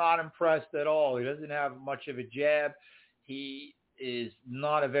 I'm not impressed at all. He doesn't have much of a jab. He is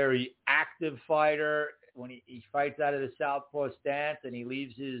not a very active fighter. When he fights out of the southpaw stance and he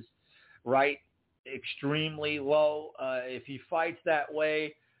leaves his right extremely low, if he fights that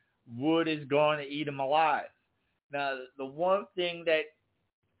way, Wood is going to eat him alive. Now, the one thing that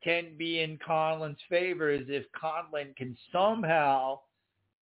can be in Conlan's favor is if Conlan can somehow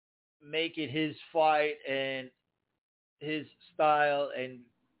make it his fight and his style and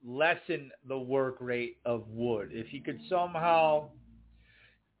lessen the work rate of Wood. If he could somehow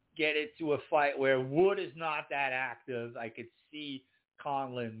get it to a fight where Wood is not that active, I could see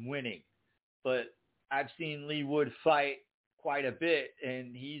Conlan winning. But I've seen Leigh Wood fight quite a bit,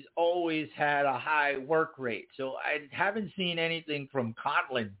 and he's always had a high work rate. So I haven't seen anything from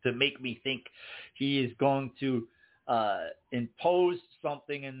Conlan to make me think he is going to impose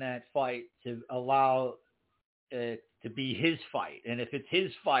something in that fight to allow to be his fight. And if it's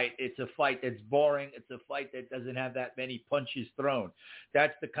his fight, it's a fight that's boring. It's a fight that doesn't have that many punches thrown.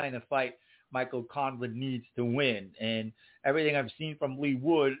 That's the kind of fight Michael Conlan needs to win. And everything I've seen from Leigh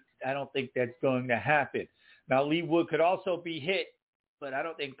Wood, I don't think that's going to happen. Now, Leigh Wood could also be hit, but I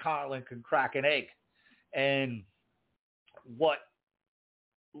don't think Conlan can crack an egg. And what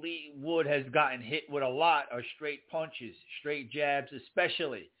Leigh Wood has gotten hit with a lot are straight punches, straight jabs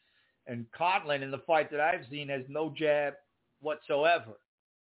especially. And Conlan, in the fight that I've seen, has no jab whatsoever.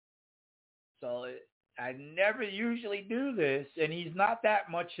 So I never usually do this, and he's not that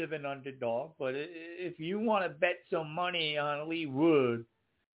much of an underdog. But if you want to bet some money on Leigh Wood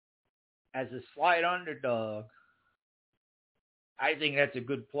as a slight underdog, I think that's a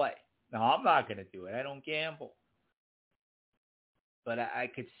good play. Now, I'm not going to do it. I don't gamble. But I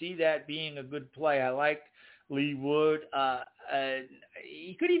could see that being a good play. I like Leigh Wood.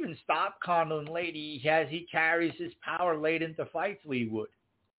 He could even stop Conlan late. He carries his power late into fights, Leigh Wood.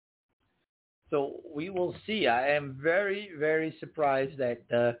 So we will see. I am very, very surprised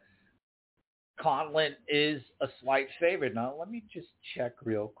that Conlan is a slight favorite. Now, let me just check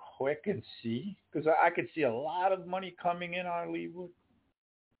real quick and see, because I could see a lot of money coming in on Leigh Wood.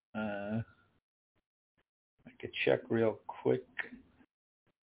 I could check real quick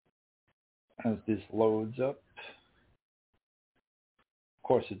as this loads up. Of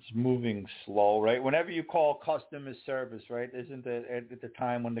course, it's moving slow, right? Whenever you call customer service, right, isn't it at the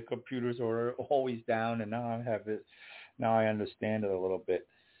time when the computers are always down, and now I have it. Now I understand it a little bit.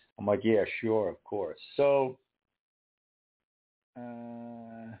 I'm like, yeah, sure, of course. So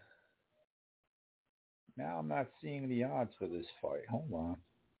now I'm not seeing the odds for this fight. Hold on.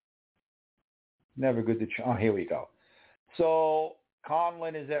 Never good to oh, here we go. So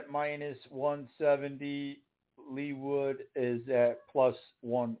Conlan is at minus 170. Leigh Wood is at plus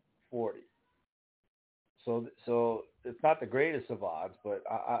 140. So it's not the greatest of odds, but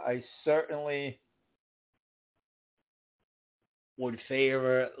I certainly would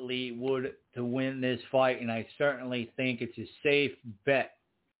favor Leigh Wood to win this fight, and I certainly think it's a safe bet.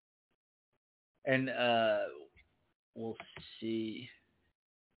 And we'll see.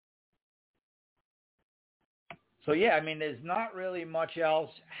 So, yeah, I mean, there's not really much else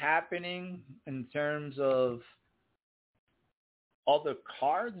happening in terms of other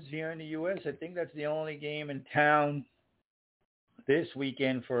cards here in the U.S. I think that's the only game in town this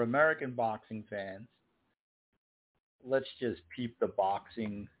weekend for American boxing fans. Let's just peep the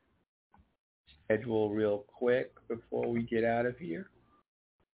boxing schedule real quick before we get out of here.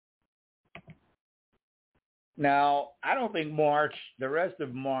 Now, I don't think the rest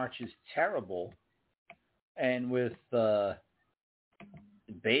of March is terrible. And with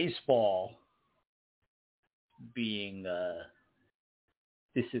baseball being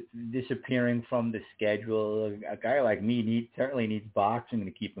disappearing from the schedule, a guy like me certainly needs boxing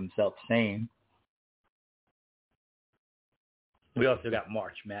to keep himself sane. We also got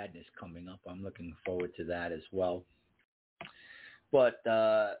March Madness coming up. I'm looking forward to that as well. But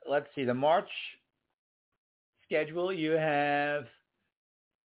let's see, the March schedule, you have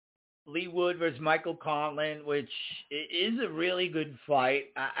Leigh Wood versus Michael Conlan, which is a really good fight.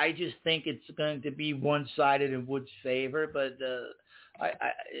 I just think it's going to be one-sided in Wood's favor, but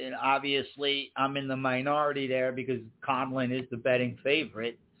and obviously I'm in the minority there because Conlan is the betting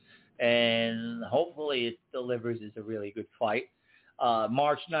favorite, and hopefully it delivers as a really good fight.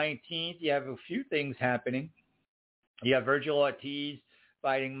 March 19th, you have a few things happening. You have Virgil Ortiz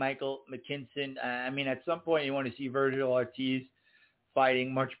fighting Michael McKinson. I mean, at some point you want to see Virgil Ortiz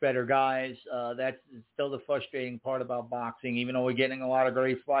fighting much better guys. That's still the frustrating part about boxing. Even though we're getting a lot of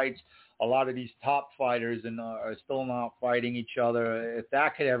great fights, a lot of these top fighters are still not fighting each other. If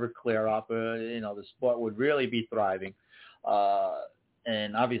that could ever clear up, the sport would really be thriving.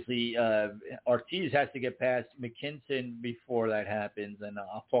 And obviously, Ortiz has to get past McKinson before that happens, and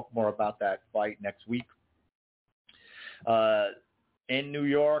I'll talk more about that fight next week. In New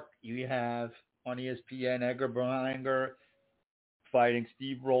York, you have on ESPN Edgar Berlanga fighting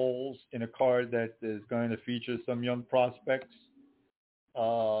Steve Rolls in a card that is going to feature some young prospects.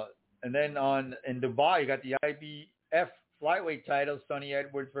 And then in Dubai, you got the IBF flyweight title, Sonny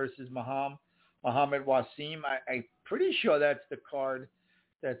Edwards versus Muhammad Wasim. I'm pretty sure that's the card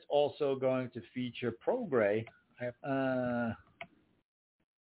that's also going to feature Prograis.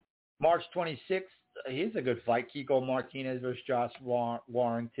 March 26th, here's a good fight. Kiko Martinez versus Josh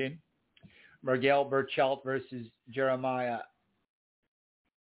Warrington. Miguel Berchelt versus Jeremiah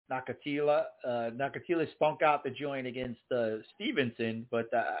Nakatila. Nakatila spunk out the joint against Stevenson, but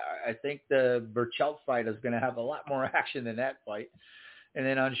I think the Berchelt fight is going to have a lot more action than that fight. And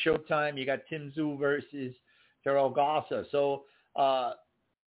then on Showtime, you got Tim Tszyu versus Terrell Gossa. So a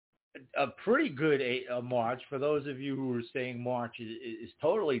pretty good March. For those of you who are saying March is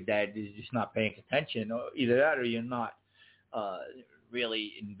totally dead, is just not paying attention. Either that or you're not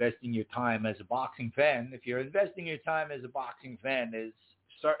really investing your time as a boxing fan. If you're investing your time as a boxing fan, there's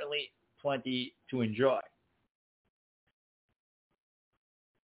certainly plenty to enjoy.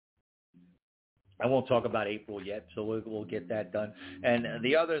 I won't talk about April yet, so we'll get that done. And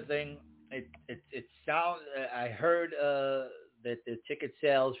the other thing, it sounds. I heard that the ticket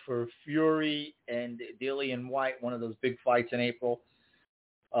sales for Fury and Dillian White, one of those big fights in April,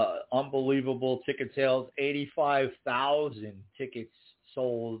 unbelievable ticket sales. 85,000 tickets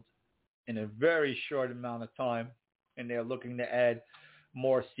sold in a very short amount of time, and they're looking to add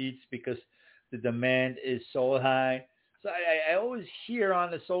more seats because the demand is so high. So I always hear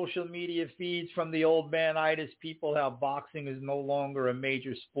on the social media feeds from the old man-itis people how boxing is no longer a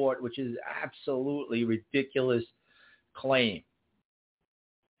major sport, which is absolutely ridiculous claim.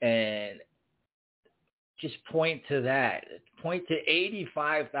 And just point to that. Point to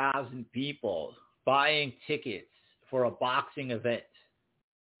 85,000 people buying tickets for a boxing event.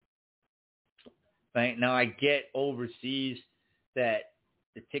 Right? Now, I get overseas that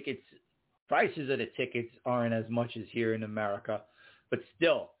the prices of the tickets aren't as much as here in America, but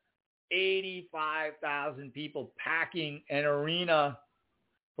still, 85,000 people packing an arena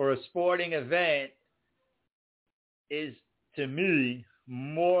for a sporting event is, to me,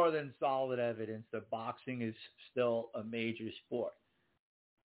 more than solid evidence that boxing is still a major sport.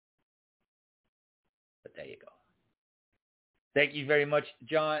 But there you go. Thank you very much,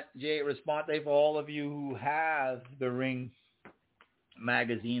 John J. Raspanti, for all of you who have the Ring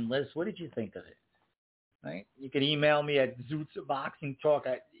magazine list. What did you think of it? Right? You can email me at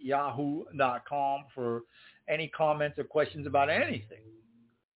zutesboxingtalk@yahoo.com for any comments or questions about anything.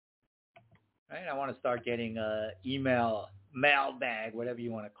 Right? I want to start getting email, mailbag, whatever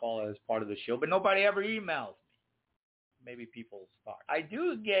you want to call it, as part of the show, but nobody ever emails me. Maybe people start. I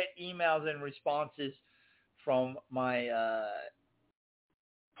do get emails and responses from my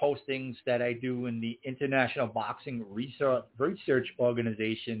postings that I do in the International Boxing Research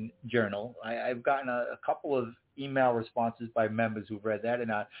Organization Journal. I've gotten a couple of email responses by members who've read that,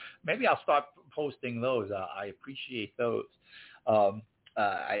 and maybe I'll start posting those. I appreciate those.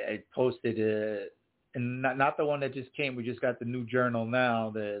 I posted, and not the one that just came. We just got the new journal now.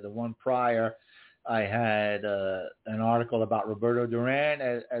 The one prior, I had an article about Roberto Duran,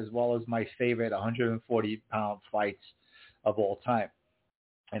 as well as my favorite 140-pound fights of all time.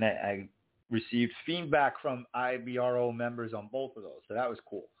 And I received feedback from IBRO members on both of those, so that was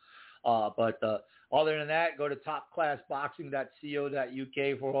cool. But other than that, go to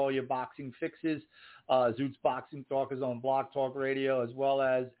topclassboxing.co.uk for all your boxing fixes. Zutes Boxing Talk is on Blog Talk Radio, as well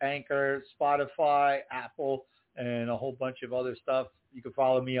as Anchor, Spotify, Apple, and a whole bunch of other stuff. You can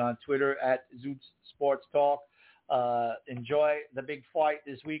follow me on Twitter at Zutes Sports Talk. Enjoy the big fight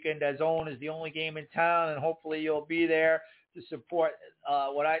this weekend. DAZN is the only game in town, and hopefully you'll be there to support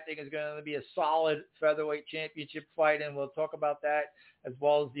what I think is going to be a solid featherweight championship fight, and we'll talk about that as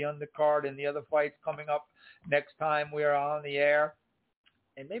well as the undercard and the other fights coming up next time we are on the air.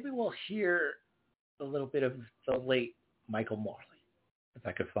 And maybe we'll hear a little bit of the late Michael Marley, if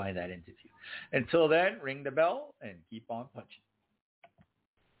I could find that interview. Until then, ring the bell and keep on punching.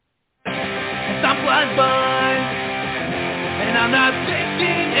 Stop was born, and I'm not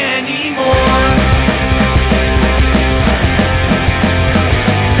thinking anymore.